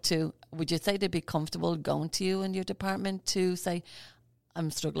report to? Would you say they'd be comfortable going to you in your department to say,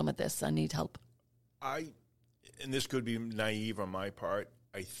 I'm struggling with this, I need help? And this could be naive on my part,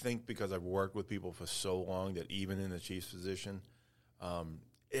 I think because I've worked with people for so long that even in the chief's position,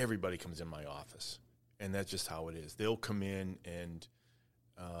 everybody comes in my office. And that's just how it is. They'll come in, and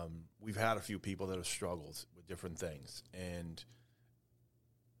we've had a few people that have struggled with different things, and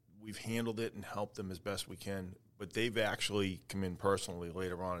we've handled it and helped them as best we can. But they've actually come in personally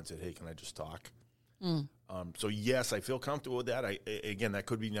later on and said, "Hey, can I just talk?" So yes, I feel comfortable with that. Again, that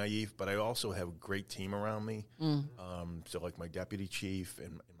could be naive, but I also have a great team around me. So like my deputy chief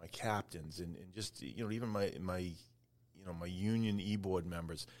and my captains, and just even my union e-board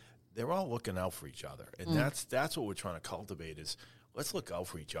members, they're all looking out for each other, and that's what we're trying to cultivate is let's look out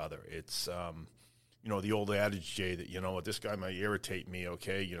for each other. It's the old adage, Jay, that this guy might irritate me.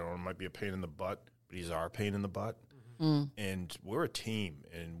 Okay, it might be a pain in the butt, but he's our pain in the butt. And we're a team,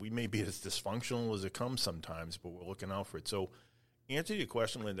 and we may be as dysfunctional as it comes sometimes, but we're looking out for it. So, answer your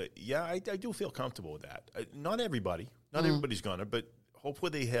question, Linda, yeah, I do feel comfortable with that. Not everybody's gonna, but hopefully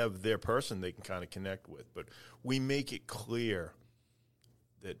they have their person they can kind of connect with. But we make it clear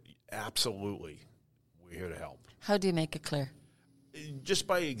that absolutely we're here to help. How do you make it clear? Just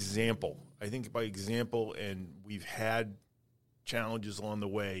by example. I think by example, and we've had challenges along the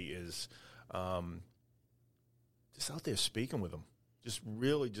way, is just out there speaking with them. Just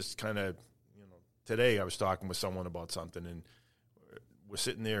really just kind of, today I was talking with someone about something, and we're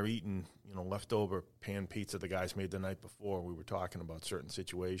sitting there eating, leftover pan pizza the guys made the night before. We were talking about certain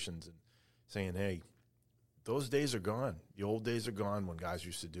situations and saying, hey, those days are gone. The old days are gone when guys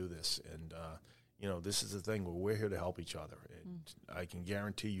used to do this. And, this is the thing where we're here to help each other. And I can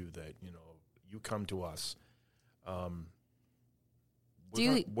guarantee you that, you come to us,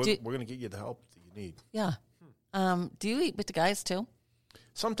 we're going to get you the help that you need. Yeah. Do you eat with the guys too?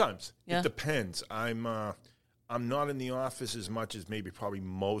 Sometimes. Yeah. It depends. I'm not in the office as much as probably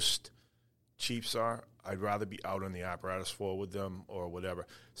most chiefs are. I'd rather be out on the apparatus floor with them or whatever.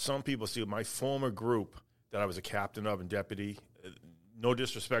 Some people see my former group that I was a captain of and deputy, no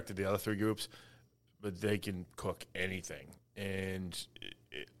disrespect to the other three groups, but they can cook anything. And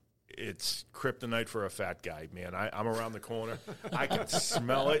it's kryptonite for a fat guy, man. I'm around the corner. I can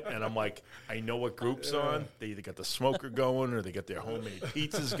smell it, and I'm like, I know what group's on. They either got the smoker going or they got their homemade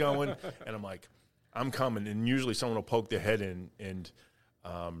pizzas going. And I'm like, I'm coming. And usually someone will poke their head in and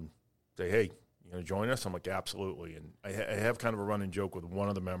say, hey, you going to join us? I'm like, absolutely. And I have kind of a running joke with one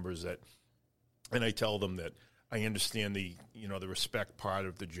of the members and I tell them that I understand the respect part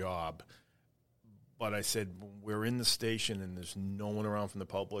of the job. But I said, we're in the station and there's no one around from the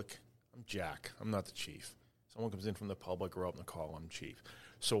public. I'm Jack. I'm not the chief. Someone comes in from the public or out in the call, I'm chief.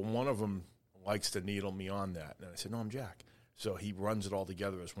 So one of them likes to needle me on that. And I said, no, I'm Jack. So he runs it all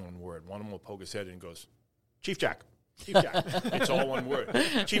together as one word. One of them will poke his head in and goes, Chief Jack. Chief Jack. It's all one word.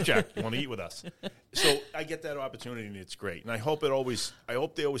 Chief Jack, you want to eat with us? So I get that opportunity and it's great. And I hope they always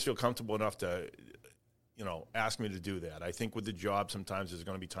feel comfortable enough to ask me to do that. I think with the job, sometimes there's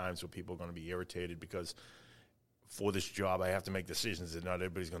going to be times where people are going to be irritated because for this job, I have to make decisions that not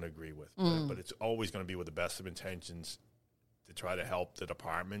everybody's going to agree with. But it's always going to be with the best of intentions to try to help the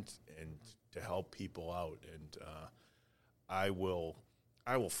department and to help people out. And I will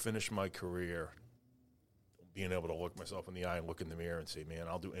finish my career being able to look myself in the eye and look in the mirror and say, man,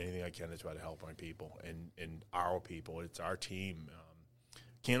 I'll do anything I can to try to help my people and our people. It's our team.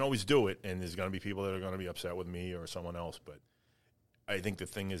 Can't always do it, and there's going to be people that are going to be upset with me or someone else. But I think the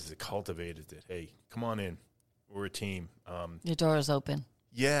thing is to cultivate it that, hey, come on in. We're a team. Your door is open.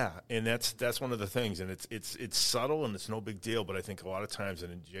 Yeah, and that's one of the things, and it's subtle and it's no big deal. But I think a lot of times,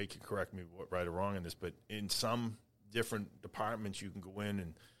 and Jay can correct me right or wrong in this, but in some different departments, you can go in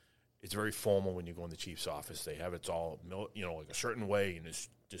and it's very formal when you go in the chief's office. They have it's all like a certain way, and there's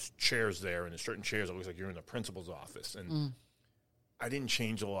just chairs there, and there's certain chairs. It looks like you're in the principal's office, and I didn't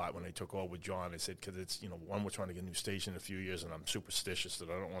change a lot when I took over with John. I said, because it's, one, we're trying to get a new station in a few years, and I'm superstitious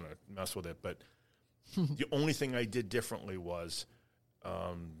that I don't want to mess with it. But the only thing I did differently was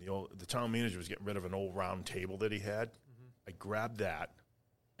the town manager was getting rid of an old round table that he had. I grabbed that,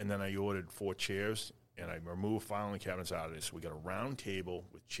 and then I ordered 4 chairs, and I removed filing cabinets out of this. So we got a round table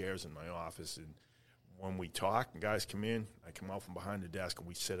with chairs in my office, and when we talk and guys come in, I come out from behind the desk, and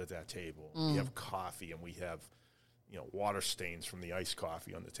we sit at that table. We have coffee, and we have water stains from the iced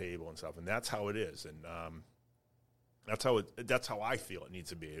coffee on the table and stuff, and that's how it is, and that's how I feel it needs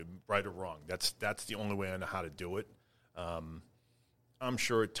to be, right or wrong. That's the only way I know how to do it. I'm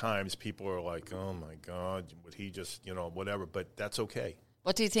sure at times people are like, "Oh my God, would he just whatever?" But that's okay.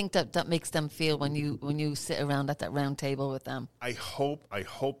 What do you think that makes them feel when you sit around at that round table with them? I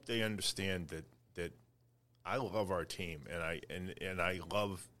hope they understand that I love our team, and I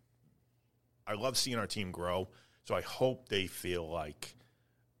love seeing our team grow. So I hope they feel like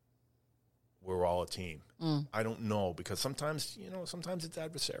we're all a team. I don't know, because sometimes it's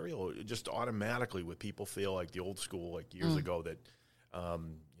adversarial. Just automatically, with people feel like the old school, like years ago, that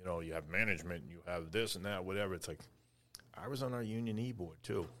You know, you have management, you have this and that, whatever. It's like, I was on our union e-board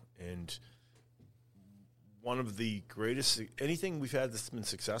too. And one of the greatest, anything we've had that's been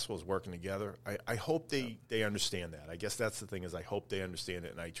successful is working together. I hope they understand that. I guess that's the thing, is I hope they understand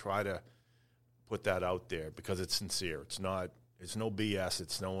it. And I try to put that out there because it's sincere. It's no BS.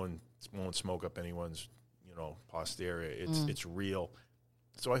 It's no one won't smoke up anyone's, you know, posterior. It's real.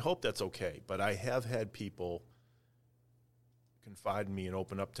 So I hope that's okay. But I have had people confide in me and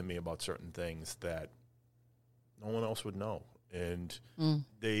open up to me about certain things that no one else would know. And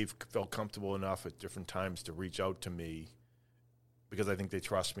they've felt comfortable enough at different times to reach out to me because I think they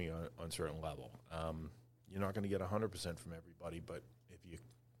trust me on a certain level. You're not going to get 100% from everybody, but if you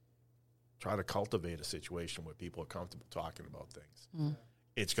try to cultivate a situation where people are comfortable talking about things,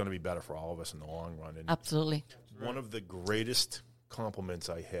 it's going to be better for all of us in the long run. And absolutely. One of the greatest compliments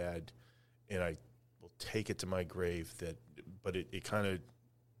I had, and I will take it to my grave, but it kind of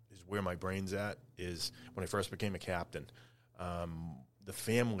is where my brain's at, is when I first became a captain. The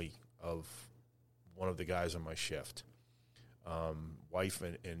family of one of the guys on my shift, wife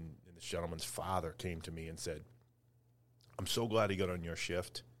and this gentleman's father came to me and said, "I'm so glad he got on your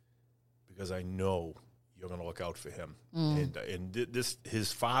shift because I know you're going to look out for him." And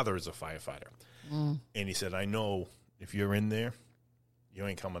his father is a firefighter. And he said, "I know if you're in there, you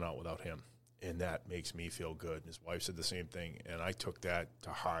ain't coming out without him." And that makes me feel good. And his wife said the same thing. And I took that to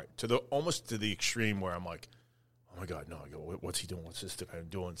heart, almost to the extreme where I'm like, oh my God, no, I go, what's he doing? What's this guy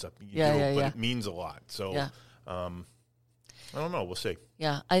doing? Something but it means a lot. So I don't know. We'll see.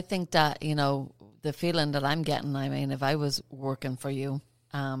 Yeah, I think that, you know, the feeling that I'm getting, I mean, if I was working for you,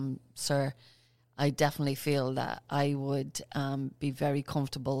 sir, I definitely feel that I would be very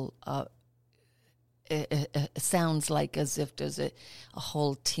comfortable. It sounds like as if there's a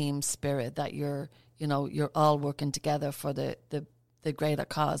whole team spirit, that you're all working together for the greater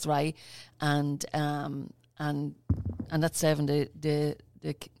cause, right? And that's serving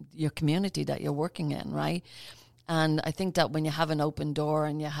your community that you're working in, right? And I think that when you have an open door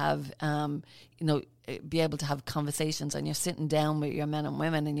and you have, be able to have conversations, and you're sitting down with your men and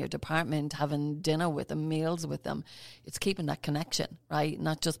women in your department, having dinner with them, meals with them, it's keeping that connection, right?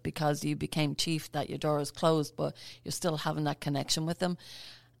 Not just because you became chief that your door is closed, but you're still having that connection with them.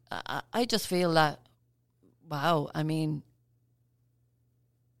 I just feel that, wow, I mean,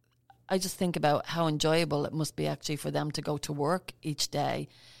 I just think about how enjoyable it must be actually for them to go to work each day,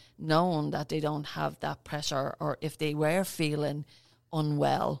 knowing that they don't have that pressure, or if they were feeling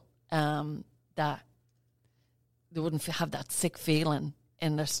unwell, that they wouldn't have that sick feeling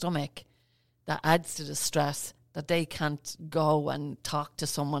in their stomach that adds to the stress, that they can't go and talk to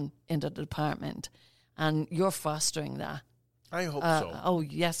someone in the department. And you're fostering that. I hope so. Oh,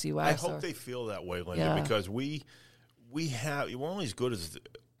 yes, you are, I hope they feel that way, Linda, because we're only as good as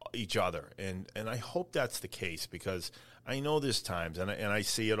each other. And I hope that's the case, because I know there's times, and I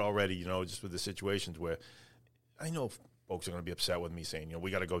see it already, you know, just with the situations where I know folks are going to be upset with me saying, you know,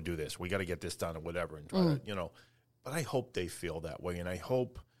 we got to go do this, we got to get this done or whatever, and try to, you know, but I hope they feel that way, and I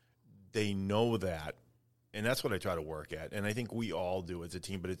hope they know that, and that's what I try to work at, and I think we all do as a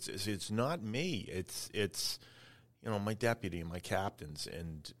team, but it's not me, it's you know, my deputy and my captains,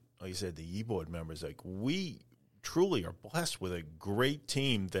 and like I said, the e-board members, like, we truly are blessed with a great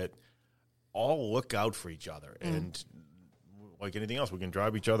team that all look out for each other, and like anything else, we can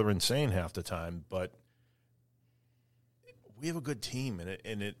drive each other insane half the time, but we have a good team,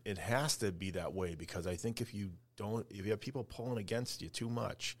 and it has to be that way, because I think if you have people pulling against you too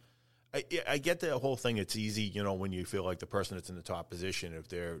much, I get the whole thing. It's easy, you know, when you feel like the person that's in the top position, if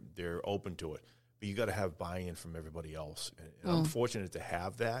they're open to it, but you got to have buy-in from everybody else. And I'm fortunate to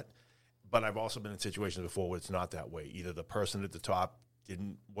have that, but I've also been in situations before where it's not that way. Either the person at the top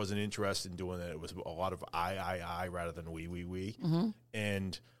wasn't interested in doing that. It was a lot of I rather than we.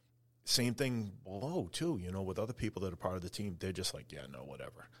 And same thing below too, you know, with other people that are part of the team. They're just like, yeah, no,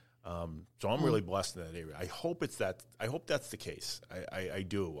 whatever. So I'm really blessed in that area. I hope that's the case. I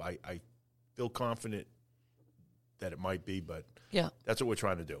do. I feel confident that it might be, but yeah, that's what we're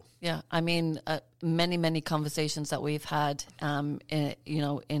trying to do. Yeah, I mean, many conversations that we've had,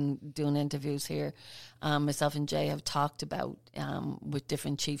 in doing interviews here, myself and Jay have talked about with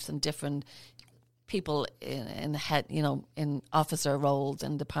different chiefs and different people in head, you know, in officer roles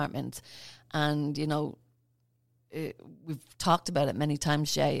and departments, and you know, we've talked about it many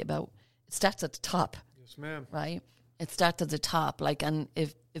times, Jay, about it starts at the top. Yes, ma'am. Right, it starts at the top, like, and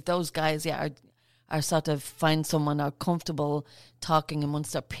if those guys, are sort of find someone are comfortable talking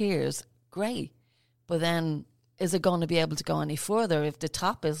amongst their peers, great. But then is it going to be able to go any further if the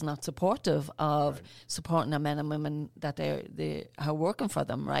top is not supportive of supporting the men and women that they are working for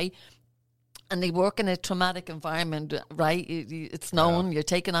them, right? And they work in a traumatic environment, right? It's known you're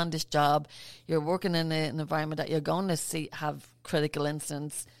taking on this job, you're working in an environment that you're going to have critical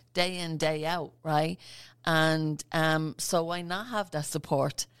incidents day in, day out, right? And so why not have that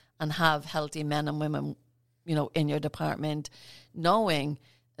support and have healthy men and women, in your department, knowing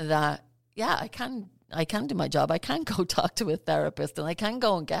that, I can do my job. I can go talk to a therapist and I can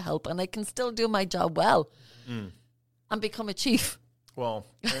go and get help and I can still do my job well and become a chief. Well,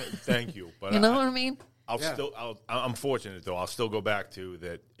 thank you. But you know what I mean? I'm fortunate, though. I'll still go back to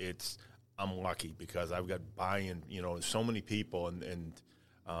that. I'm lucky because I've got buy-in, so many people and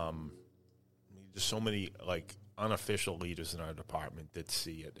there's so many, like, unofficial leaders in our department that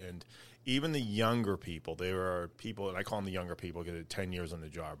see it. And even the younger people, there are people, and I call them the younger people, get 10 years on the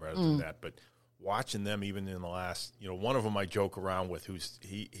job rather than that. But watching them even in the last, one of them I joke around with,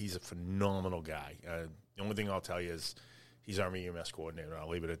 he's a phenomenal guy. The only thing I'll tell you is he's Army EMS coordinator. I'll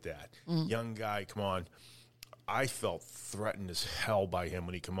leave it at that. Young guy, come on. I felt threatened as hell by him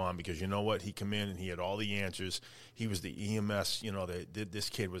when he came on because you know what? He come in and he had all the answers. He was the EMS, this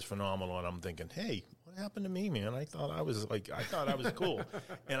kid was phenomenal. And I'm thinking, hey, what happened to me, man? I thought I was cool.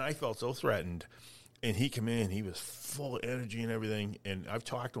 And I felt so threatened. And he came in, he was full of energy and everything. And I've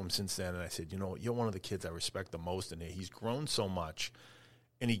talked to him since then. And I said, you're one of the kids I respect the most. And he's grown so much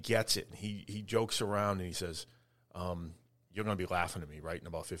and he gets it. And he jokes around and he says, you're going to be laughing at me, right, in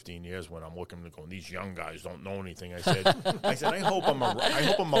about 15 years when I'm looking and going, these young guys don't know anything. I said, I hope I'm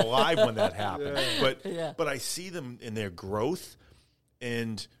alive when that happens. Yeah. But I see them in their growth,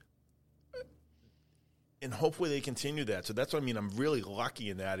 and hopefully they continue that. So that's what I mean. I'm really lucky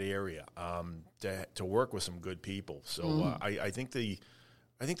in that area to work with some good people. So I think the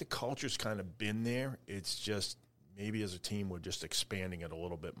culture's kind of been there. It's just maybe as a team we're just expanding it a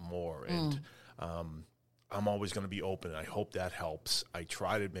little bit more. And I'm always going to be open. I hope that helps. I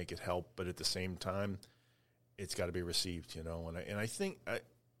try to make it help, but at the same time, it's got to be received, And I think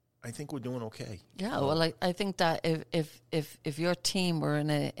we're doing okay. Yeah, well, I think that if your team were in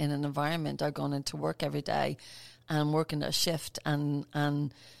an environment, are going into work every day, and working a shift, and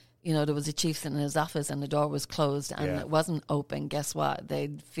there was a chief sitting in his office and the door was closed and it wasn't open, guess what?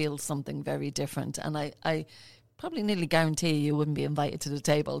 They'd feel something very different. And I probably nearly guarantee you wouldn't be invited to the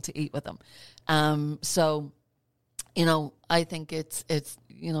table to eat with them. So, I think it's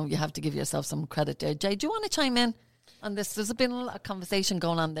you have to give yourself some credit there. Jay, do you want to chime in on this? There's been a lot of conversation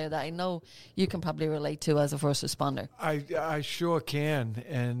going on there that I know you can probably relate to as a first responder. I sure can.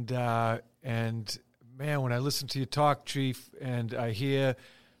 And man, when I listen to you talk, Chief, and I hear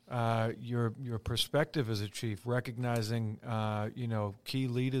your perspective as a chief, recognizing, key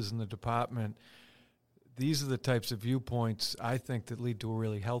leaders in the department, these are the types of viewpoints I think that lead to a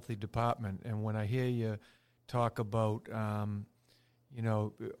really healthy department. And when I hear you talk about,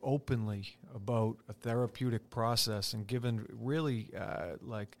 openly about a therapeutic process and given really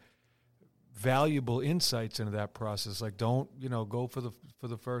valuable insights into that process, like don't go for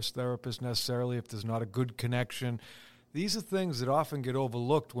the first therapist necessarily if there's not a good connection. These are things that often get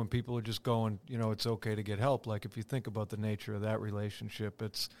overlooked when people are just going, it's okay to get help. Like if you think about the nature of that relationship,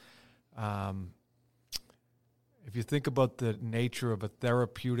 it's. If you think about the nature of a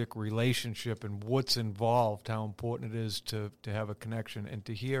therapeutic relationship and what's involved, how important it is to have a connection, and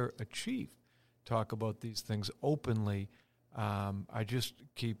to hear a chief talk about these things openly, I just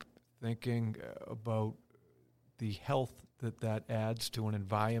keep thinking about the health that adds to an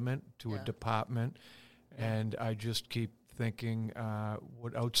environment, to a department, and I just keep thinking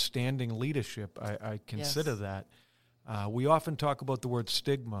what outstanding leadership I consider that. We often talk about the word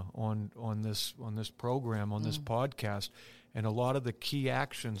stigma on this program, on this podcast, and a lot of the key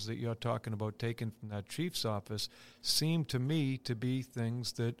actions that you're talking about taken from that chief's office seem to me to be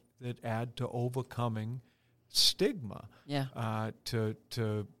things that add to overcoming stigma,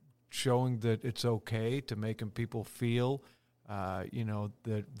 to showing that it's okay, to making people feel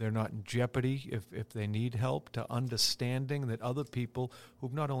that they're not in jeopardy if they need help, to understanding that other people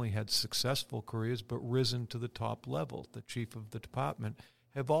who've not only had successful careers but risen to the top level, the chief of the department,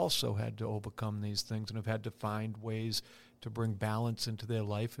 have also had to overcome these things and have had to find ways to bring balance into their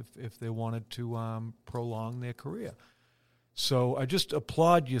life if they wanted to prolong their career. So I just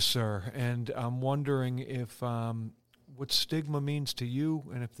applaud you, sir, and I'm wondering if what stigma means to you,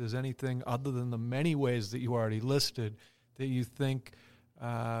 and if there's anything other than the many ways that you already listed that you think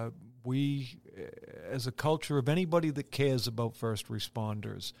we, as a culture of anybody that cares about first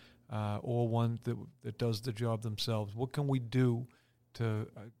responders or one that does the job themselves, what can we do to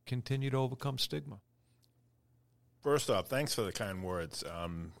continue to overcome stigma? First off, thanks for the kind words.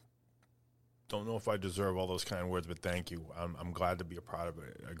 Don't know if I deserve all those kind words, but thank you. I'm glad to be a part of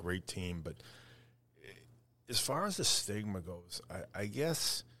a great team. But as far as the stigma goes, I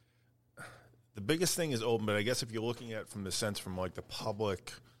guess the biggest thing is open. But I guess if you're looking at it from the sense from like the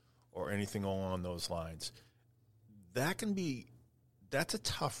public or anything along those lines, that's a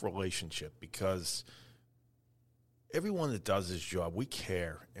tough relationship because everyone that does this job, we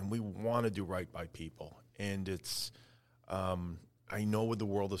care and we want to do right by people. And it's, I know with the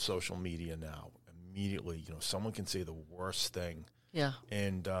world of social media now, immediately, someone can say the worst thing. Yeah.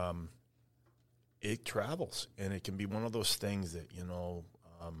 And it travels. And it can be one of those things that,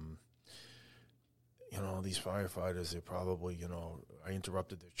 these firefighters, they probably, I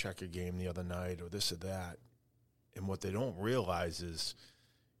interrupted their checker game the other night or this or that. And what they don't realize is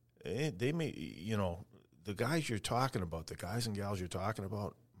they may, the guys you're talking about, the guys and gals you're talking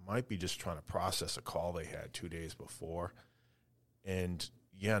about, might be just trying to process a call they had 2 days before. And,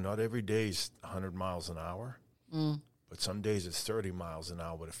 yeah, not every day is 100 miles an hour, but some days it's 30 miles an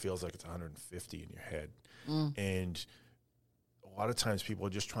hour, but it feels like it's 150 in your head. And a lot of times people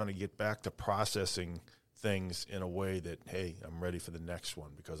are just trying to get back to processing things in a way that, hey, I'm ready for the next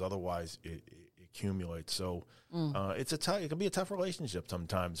one, because otherwise it accumulates. So it can be a tough relationship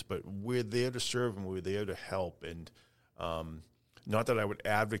sometimes, but we're there to serve and we're there to help. And not that I would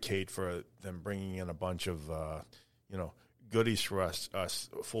advocate for them bringing in a bunch of, goodies for us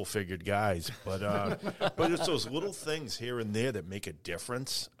full-figured guys, but it's those little things here and there that make a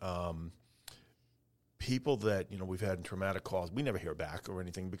difference. People that, we've had in traumatic calls, we never hear back or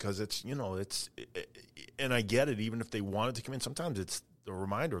anything because it's, and I get it, even if they wanted to come in, sometimes it's the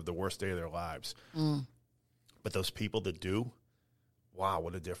reminder of the worst day of their lives. But those people that do, wow,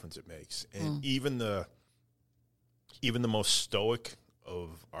 what a difference it makes. And even the most stoic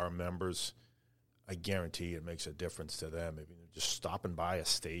of our members, I guarantee it makes a difference to them. I mean, just stopping by a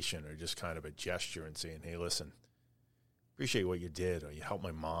station or just kind of a gesture and saying, hey, listen, appreciate what you did, or you helped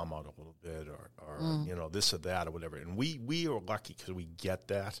my mom out a little bit, or this or that or whatever. And we are lucky because we get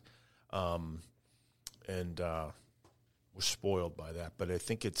that. And we're spoiled by that. But I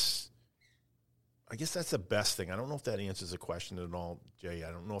think I guess that's the best thing. I don't know if that answers the question at all, Jay.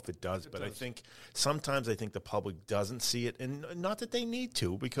 I don't know if it does, but I think sometimes the public doesn't see it, and not that they need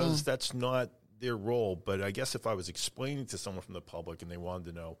to, because that's not their role. But I guess if I was explaining to someone from the public and they wanted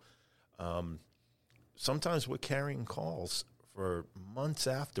to know, sometimes we're carrying calls for months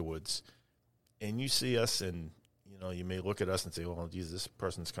afterwards, and you see us and, you may look at us and say, well, geez, this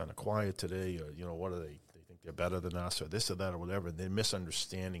person's kind of quiet today, or, what are they? They think they're better than us, or this or that or whatever. And they're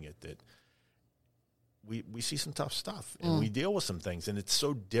misunderstanding it, that we see some tough stuff and we deal with some things, and it's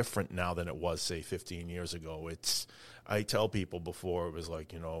so different now than it was, say, 15 years ago. I tell people before, it was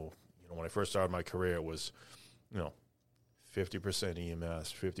like, when I first started my career, it was, 50%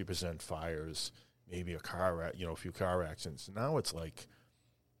 EMS, 50% fires, maybe a few car accidents. Now it's like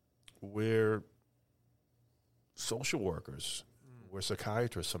we're social workers, we're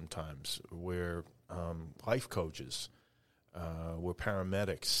psychiatrists sometimes, we're life coaches, we're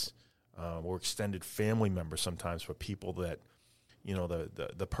paramedics, we're extended family members sometimes for people that,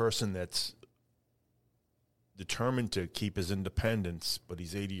 the person that's determined to keep his independence, but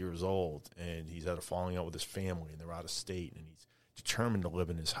he's 80 years old and he's had a falling out with his family and they're out of state and he's determined to live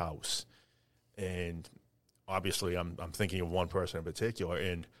in his house. And obviously I'm thinking of one person in particular,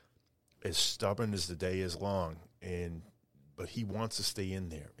 and as stubborn as the day is long, but he wants to stay in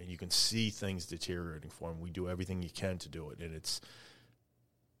there, and you can see things deteriorating for him. We do everything you can to do it, and it's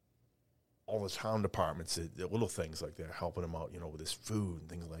all the town departments, the little things like that, helping him out, with his food and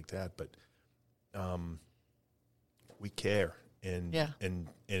things like that. But we care, and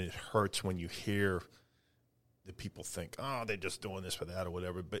it hurts when you hear that people think, oh, they're just doing this for that or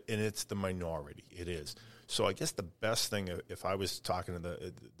whatever. And it's the minority. It is. So I guess the best thing, if I was talking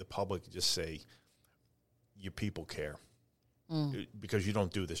to the public, just say, your people care, because you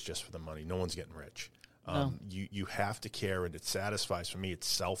don't do this just for the money. No one's getting rich. No. You have to care, and it satisfies for me. It's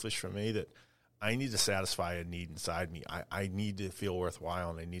selfish for me that I need to satisfy a need inside me. I need to feel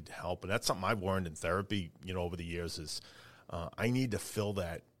worthwhile, and I need to help. And that's something I've learned in therapy, over the years, is I need to fill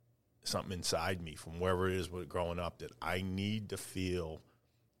that something inside me from wherever it is growing up, that I need to feel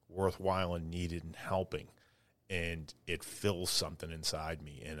worthwhile and needed and helping. And it fills something inside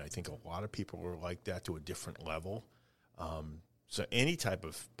me. And I think a lot of people are like that to a different level. So any type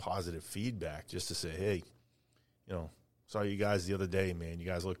of positive feedback, just to say, hey, saw you guys the other day, man, you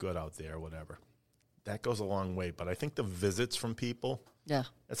guys look good out there, whatever. That goes a long way. But I think the visits from people,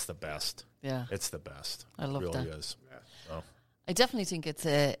 that's the best. Yeah. It's the best. I love that. It really that. is. Yeah. So. I definitely think it's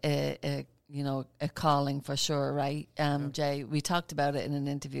a a calling for sure, right? Jay, we talked about it in an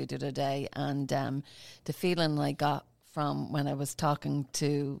interview the other day, and the feeling I got from when I was talking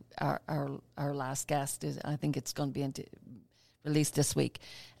to our last guest is, I think it's going to be released this week,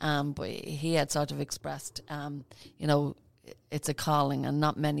 but he had sort of expressed, it's a calling, and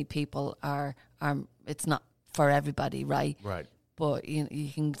not many people are. It's not for everybody, right? Right. But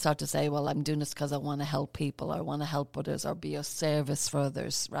you can sort of say, well, I'm doing this because I want to help people, or I want to help others, or be of service for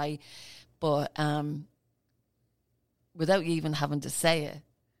others, right? But without you even having to say it,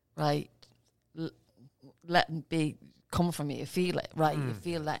 right? Let it be come from you. You feel it, right? You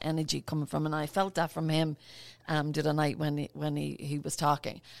feel that energy coming from, and I felt that from him the other night when he was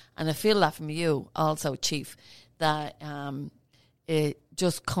talking, and I feel that from you also, Chief. That it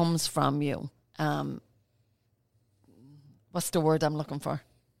just comes from you. What's the word I'm looking for?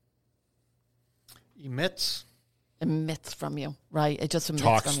 Emits From you, right? It just emits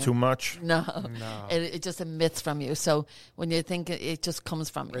Talks from you. too much? No. It just emits from you. So when you think it just comes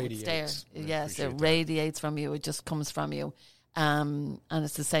from you. Radiates. It's there. Yes, it that. radiates from you. It just comes from you. And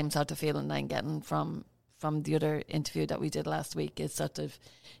it's the same sort of feeling I'm getting from the other interview that we did last week. It's sort of,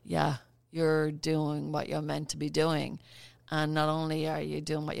 you're doing what you're meant to be doing. And not only are you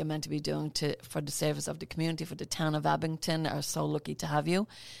doing what you're meant to be doing for the service of the community, for the town of Abington are so lucky to have you.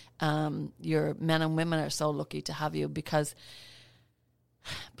 Your men and women are so lucky to have you, because,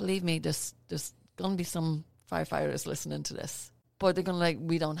 believe me, there's going to be some firefighters listening to this. But they're going to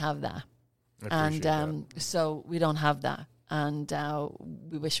we don't have that. And so we don't have that. And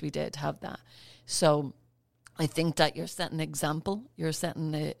we wish we did have that. So I think that you're setting an example. You're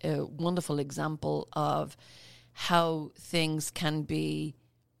setting a wonderful example of how things can be.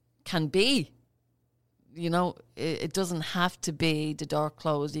 It doesn't have to be the door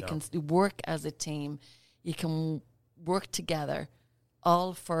closed. You can work as a team. You can work together,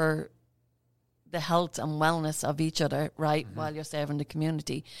 all for the health and wellness of each other, right, while you're serving the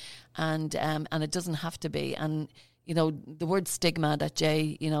community. And it doesn't have to be. And, the word stigma that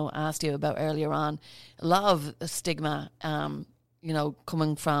Jay, asked you about earlier on, a lot of stigma,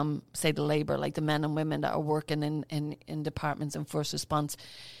 coming from, say, the labour, like the men and women that are working in departments and first response,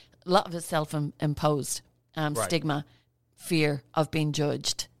 a lot of it's self-imposed stigma, fear of being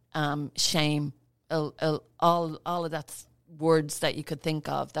judged, shame, all of that's words that you could think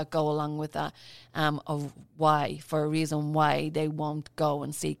of that go along with that, of why, for a reason why they won't go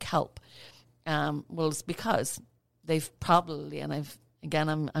and seek help. Well, it's because they've probably, and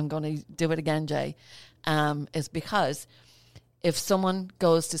I'm going to do it again, Jay, is because if someone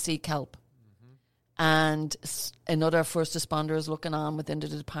goes to seek help and another first responder is looking on within the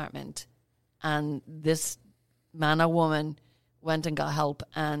department, and this man or woman went and got help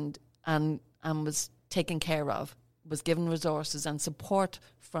and was taken care of, was given resources and support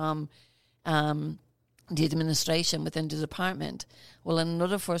from the administration within the department, well,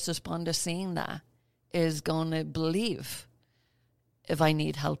 another first responder seeing that is going to believe, if I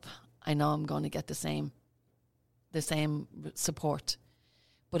need help, I know I'm going to get the same support.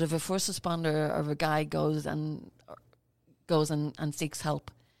 But if a first responder or a guy goes and seeks help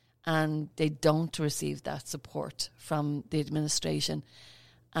and they don't receive that support from the administration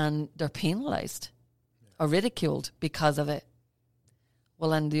and they're penalised or ridiculed because of it,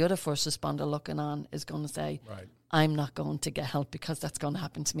 well, then the other first responder looking on is going to say, right, I'm not going to get help because that's going to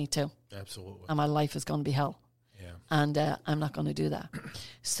happen to me too. Absolutely. And my life is going to be hell. Yeah. And I'm not going to do that.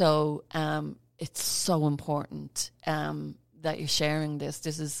 So it's so important that you're sharing this.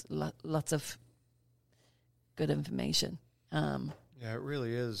 This is lots of good information. Yeah, it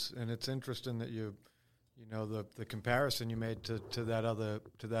really is, and it's interesting that the comparison you made to that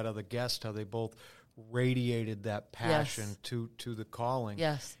other guest, how they both radiated that passion to the calling.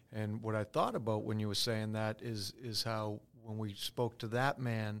 Yes. And what I thought about when you were saying that is how when we spoke to that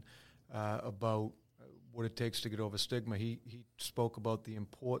man about what it takes to get over stigma, he spoke about the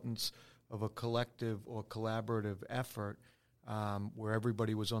importance of a collective or collaborative effort where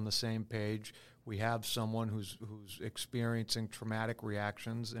everybody was on the same page. We have someone who's experiencing traumatic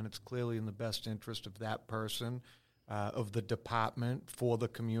reactions, and it's clearly in the best interest of that person, of the department, for the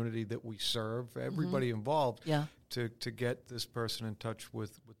community that we serve, for everybody involved, to get this person in touch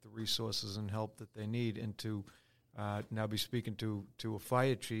with the resources and help that they need, and to now be speaking to a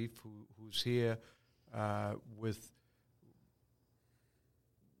fire chief who's here with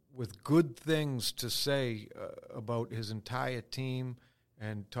good things to say about his entire team,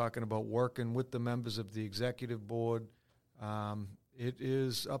 and talking about working with the members of the executive board. It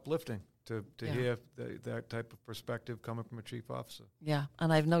is uplifting to hear that type of perspective coming from a chief officer. Yeah,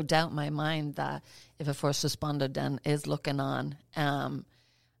 and I've no doubt in my mind that if a first responder then is looking on,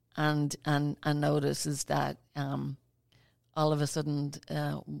 and notices that all of a sudden,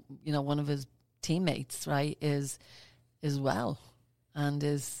 one of his teammates, right, is well and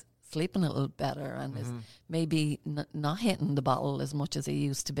is sleeping a little better and is maybe not hitting the bottle as much as he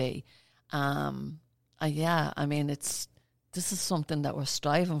used to be. I mean, this is something that we're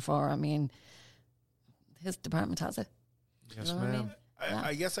striving for. I mean, his department has it. Yes, You know what I ma'am. mean? Yeah.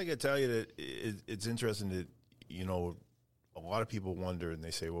 I guess I could tell you that it's interesting that, a lot of people wonder and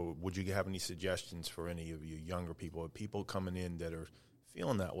they say, well, would you have any suggestions for any of you younger people or people coming in that are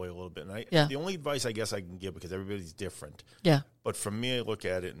feeling that way a little bit? And the only advice I guess I can give, because everybody's different. Yeah. But for me, I look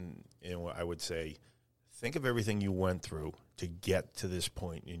at it and I would say, think of everything you went through to get to this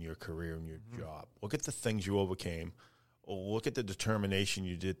point in your career and your job. Look at the things you overcame. Look at the determination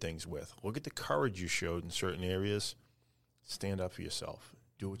you did things with. Look at the courage you showed in certain areas. Stand up for yourself.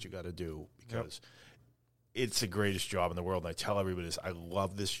 Do what you got to do, because it's the greatest job in the world. And I tell everybody this, I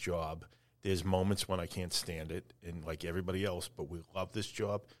love this job. There's moments when I can't stand it, and like everybody else, but we love this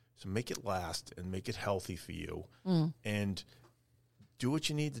job. So make it last and make it healthy for you, and do what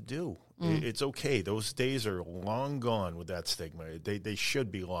you need to do. It's okay. Those days are long gone with that stigma. They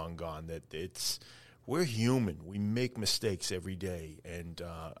should be long gone. We're human. We make mistakes every day, and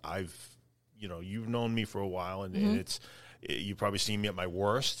you've known me for a while, and it's. You probably seen me at my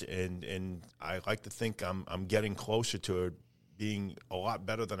worst, and I like to think I'm getting closer to being a lot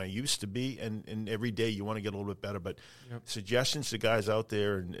better than I used to be, and every day you want to get a little bit better. But suggestions to guys out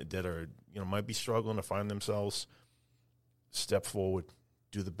there that are might be struggling to find themselves, step forward,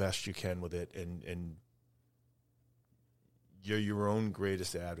 do the best you can with it, and you're your own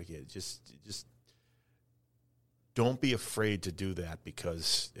greatest advocate. Just don't be afraid to do that,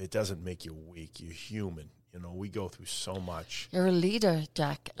 because it doesn't make you weak. You're human. We go through so much. You're a leader,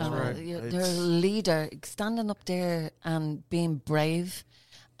 Jack. Right. You're a leader. Standing up there and being brave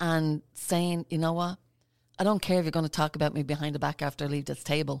and saying, you know what? I don't care if you're going to talk about me behind the back after I leave this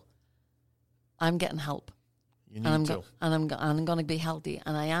table. I'm getting help. You need to. I'm going to be healthy.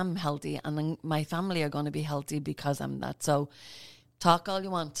 And I am healthy. And my family are going to be healthy because I'm that. So talk all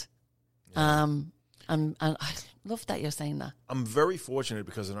you want. Yeah. And I love that you're saying that. I'm very fortunate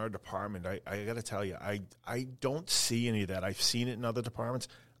because in our department, I got to tell you, I don't see any of that. I've seen it in other departments.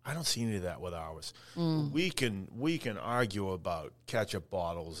 I don't see any of that with ours. We can argue about ketchup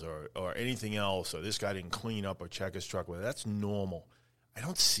bottles or anything else, or this guy didn't clean up or check his truck. That's normal. I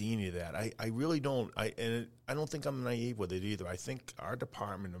don't see any of that. I really don't. I don't think I'm naive with it either. I think our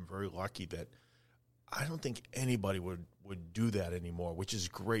department, I'm very lucky that I don't think anybody would do that anymore, which is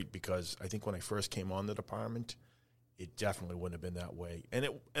great, because I think when I first came on the department, it definitely wouldn't have been that way.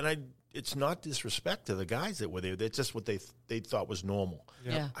 It's not disrespect to the guys that were there. That's just what they thought was normal.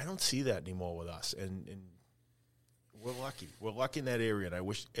 Yeah. I don't see that anymore with us, and we're lucky. We're lucky in that area, and I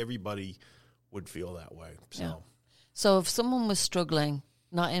wish everybody would feel that way. So, yeah. So if someone was struggling,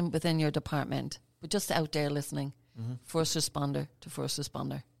 not within your department, but just out there listening, first responder to first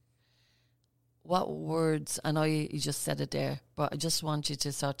responder, what words, I know you just said it there, but I just want you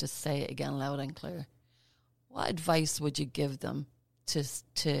to sort of say it again loud and clear. What advice would you give them to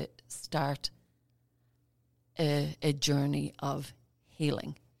start a journey of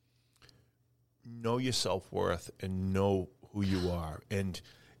healing? Know your self-worth and know who you are. And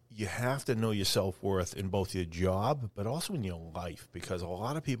you have to know your self-worth in both your job, but also in your life, because a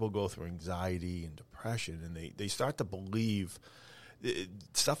lot of people go through anxiety and depression, and they start to believe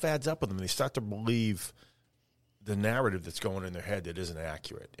stuff adds up with them. They start to believe the narrative that's going in their head that isn't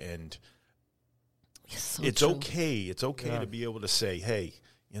accurate. And it's true. okay. It's okay to be able to say, hey,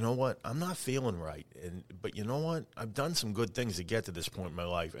 you know what? I'm not feeling right. But you know what? I've done some good things to get to this point in my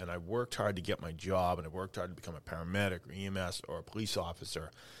life, and I've worked hard to get my job, and I've worked hard to become a paramedic or EMS or a police officer.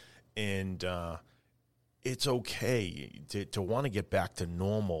 And it's okay to want to get back to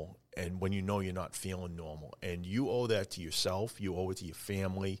normal, and when you know you're not feeling normal. And you owe that to yourself. You owe it to your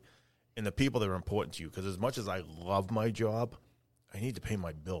family and the people that are important to you. Because as much as I love my job, I need to pay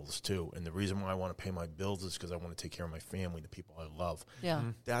my bills too. And the reason why I want to pay my bills is because I want to take care of my family, the people I love. Yeah.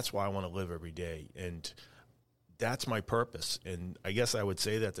 That's why I want to live every day. And that's my purpose. And I guess I would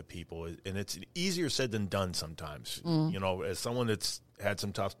say that to people. And it's easier said than done sometimes. As someone that's had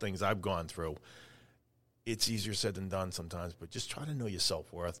some tough things I've gone through, it's easier said than done sometimes. But just try to know your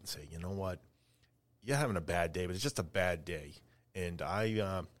self-worth and say, you know what? You're having a bad day, but it's just a bad day. And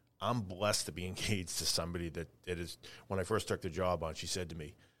I'm blessed to be engaged to somebody that is, when I first took the job on, she said to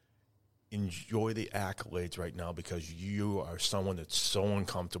me, enjoy the accolades right now, because you are someone that's so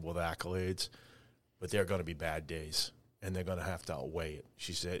uncomfortable with accolades, but there are going to be bad days, and they're going to have to outweigh it.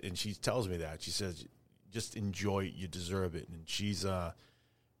 She said, and she tells me that. She says, just enjoy it. You deserve it. And she's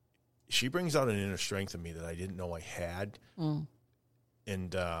she brings out an inner strength in me that I didn't know I had.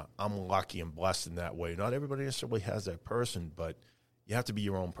 And I'm lucky and blessed in that way. Not everybody necessarily has that person, but you have to be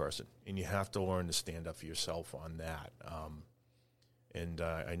your own person, and you have to learn to stand up for yourself on that. And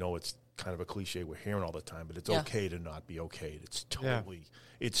I know it's kind of a cliche we're hearing all the time, but it's okay to not be okay. It's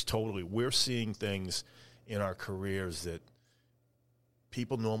totally, we're seeing things in our careers that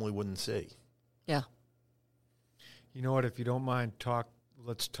people normally wouldn't see. Yeah. You know what? If you don't mind,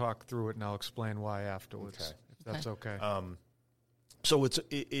 let's talk through it, and I'll explain why afterwards, if that's okay. So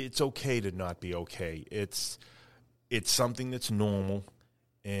it's okay to not be okay. It's something that's normal,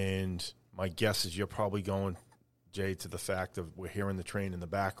 and my guess is you're probably going, Jay, to the fact of we're hearing the train in the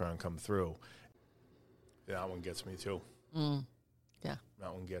background come through. That one gets me too. Yeah,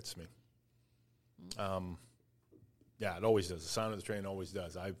 that one gets me. Yeah, it always does. The sound of the train always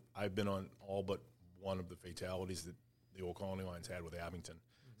does. I've been on all but one of the fatalities that the old Colony Lines had with Abington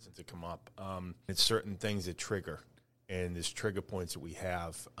since it come up. It's certain things that trigger, and there's trigger points that we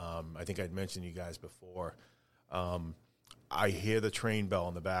have. I think I'd mentioned to you guys before. I hear the train bell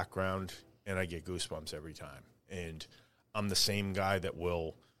in the background, and I get goosebumps every time. And I'm the same guy that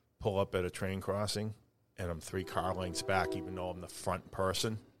will pull up at a train crossing, and I'm 3 car lengths back, even though I'm the front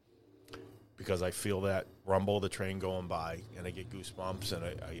person, because I feel that rumble of the train going by, and I get goosebumps, and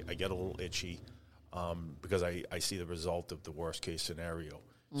I get a little itchy because I see the result of the worst case scenario.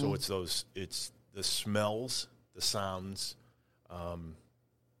 So it's the smells, the sounds,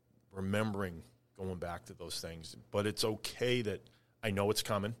 remembering going back to those things. But it's okay that I know it's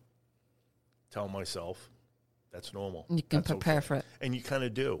coming. Tell myself that's normal. You can prepare for it. And you kind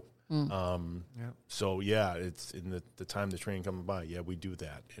of do. So, yeah, it's in the time the train coming by. Yeah, we do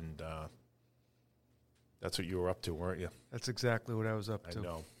that. And that's what you were up to, weren't you? That's exactly what I was up to. I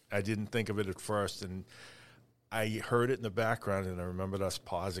know. I didn't think of it at first, and I heard it in the background, and I remembered us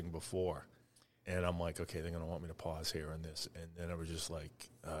pausing before. And I'm like, okay, they're going to want me to pause here on this. And then I was just like,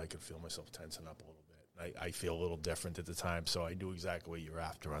 I could feel myself tensing up a little bit. I feel a little different at the time, so I knew exactly what you were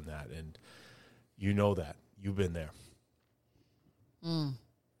after on that. And you know that. You've been there.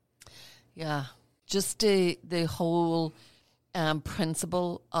 Yeah. Just the whole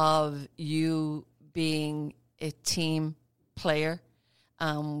principle of you being a team player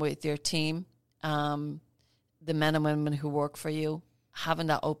with your team, the men and women who work for you, having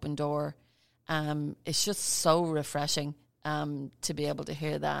that open door. It's just so refreshing to be able to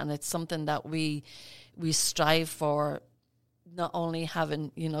hear that, and it's something that we strive for. Not only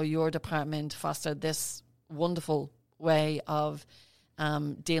having your department foster this wonderful way of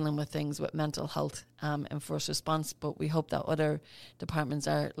dealing with things with mental health and first response, but we hope that other departments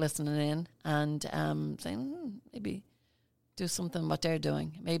are listening in and saying maybe do something what they're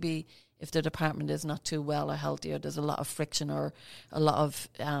doing. Maybe if the department is not too well or healthy, or there's a lot of friction or a lot of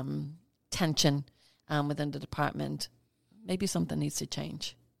tension within the department, maybe something needs to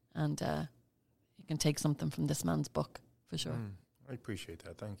change, and you can take something from this man's book for sure. I appreciate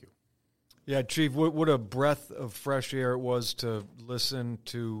that. Thank you. Yeah, Chief, what a breath of fresh air it was to listen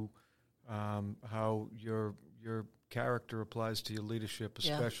to how your character applies to your leadership,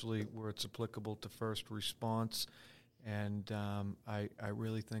 especially where it's applicable to first response. And I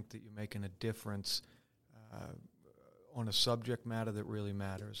really think that you're making a difference on a subject matter that really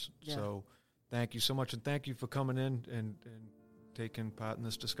matters. Yeah. So thank you so much, and thank you for coming in and taking part in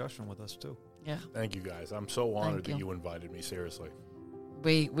this discussion with us too. Yeah. Thank you, guys. I'm so honored that you invited me, seriously.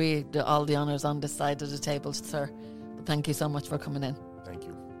 We do all the honors on this side of the table, sir. But thank you so much for coming in. Thank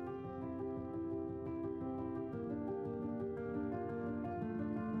you.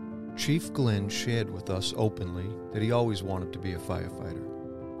 Chief Glynn shared with us openly that he always wanted to be a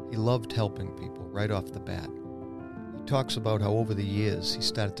firefighter. He loved helping people right off the bat. He talks about how over the years he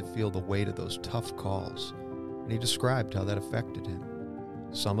started to feel the weight of those tough calls, and he described how that affected him.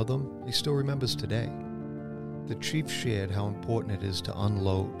 Some of them he still remembers today. The chief shared how important it is to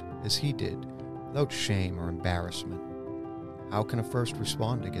unload, as he did, without shame or embarrassment. How can a first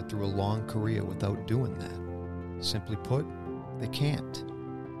responder get through a long career without doing that? Simply put, they can't.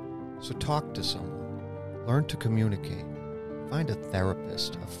 So talk to someone. Learn to communicate. Find a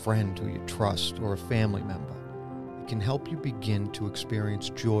therapist, a friend who you trust, or a family member. It can help you begin to experience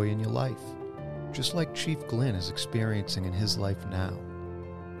joy in your life, just like Chief Glynn is experiencing in his life now.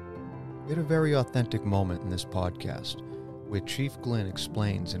 We had a very authentic moment in this podcast where Chief Glynn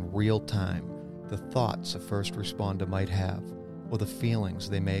explains in real time the thoughts a first responder might have or the feelings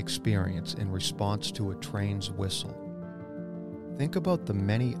they may experience in response to a train's whistle. Think about the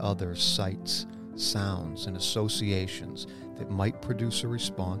many other sights, sounds, and associations that might produce a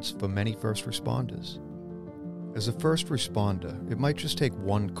response for many first responders. As a first responder, it might just take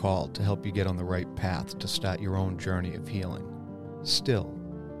one call to help you get on the right path to start your own journey of healing. Still,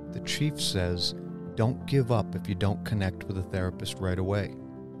 the chief says, don't give up if you don't connect with a therapist right away.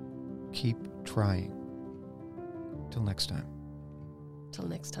 Keep trying. Till next time. Till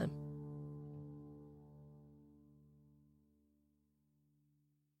next time.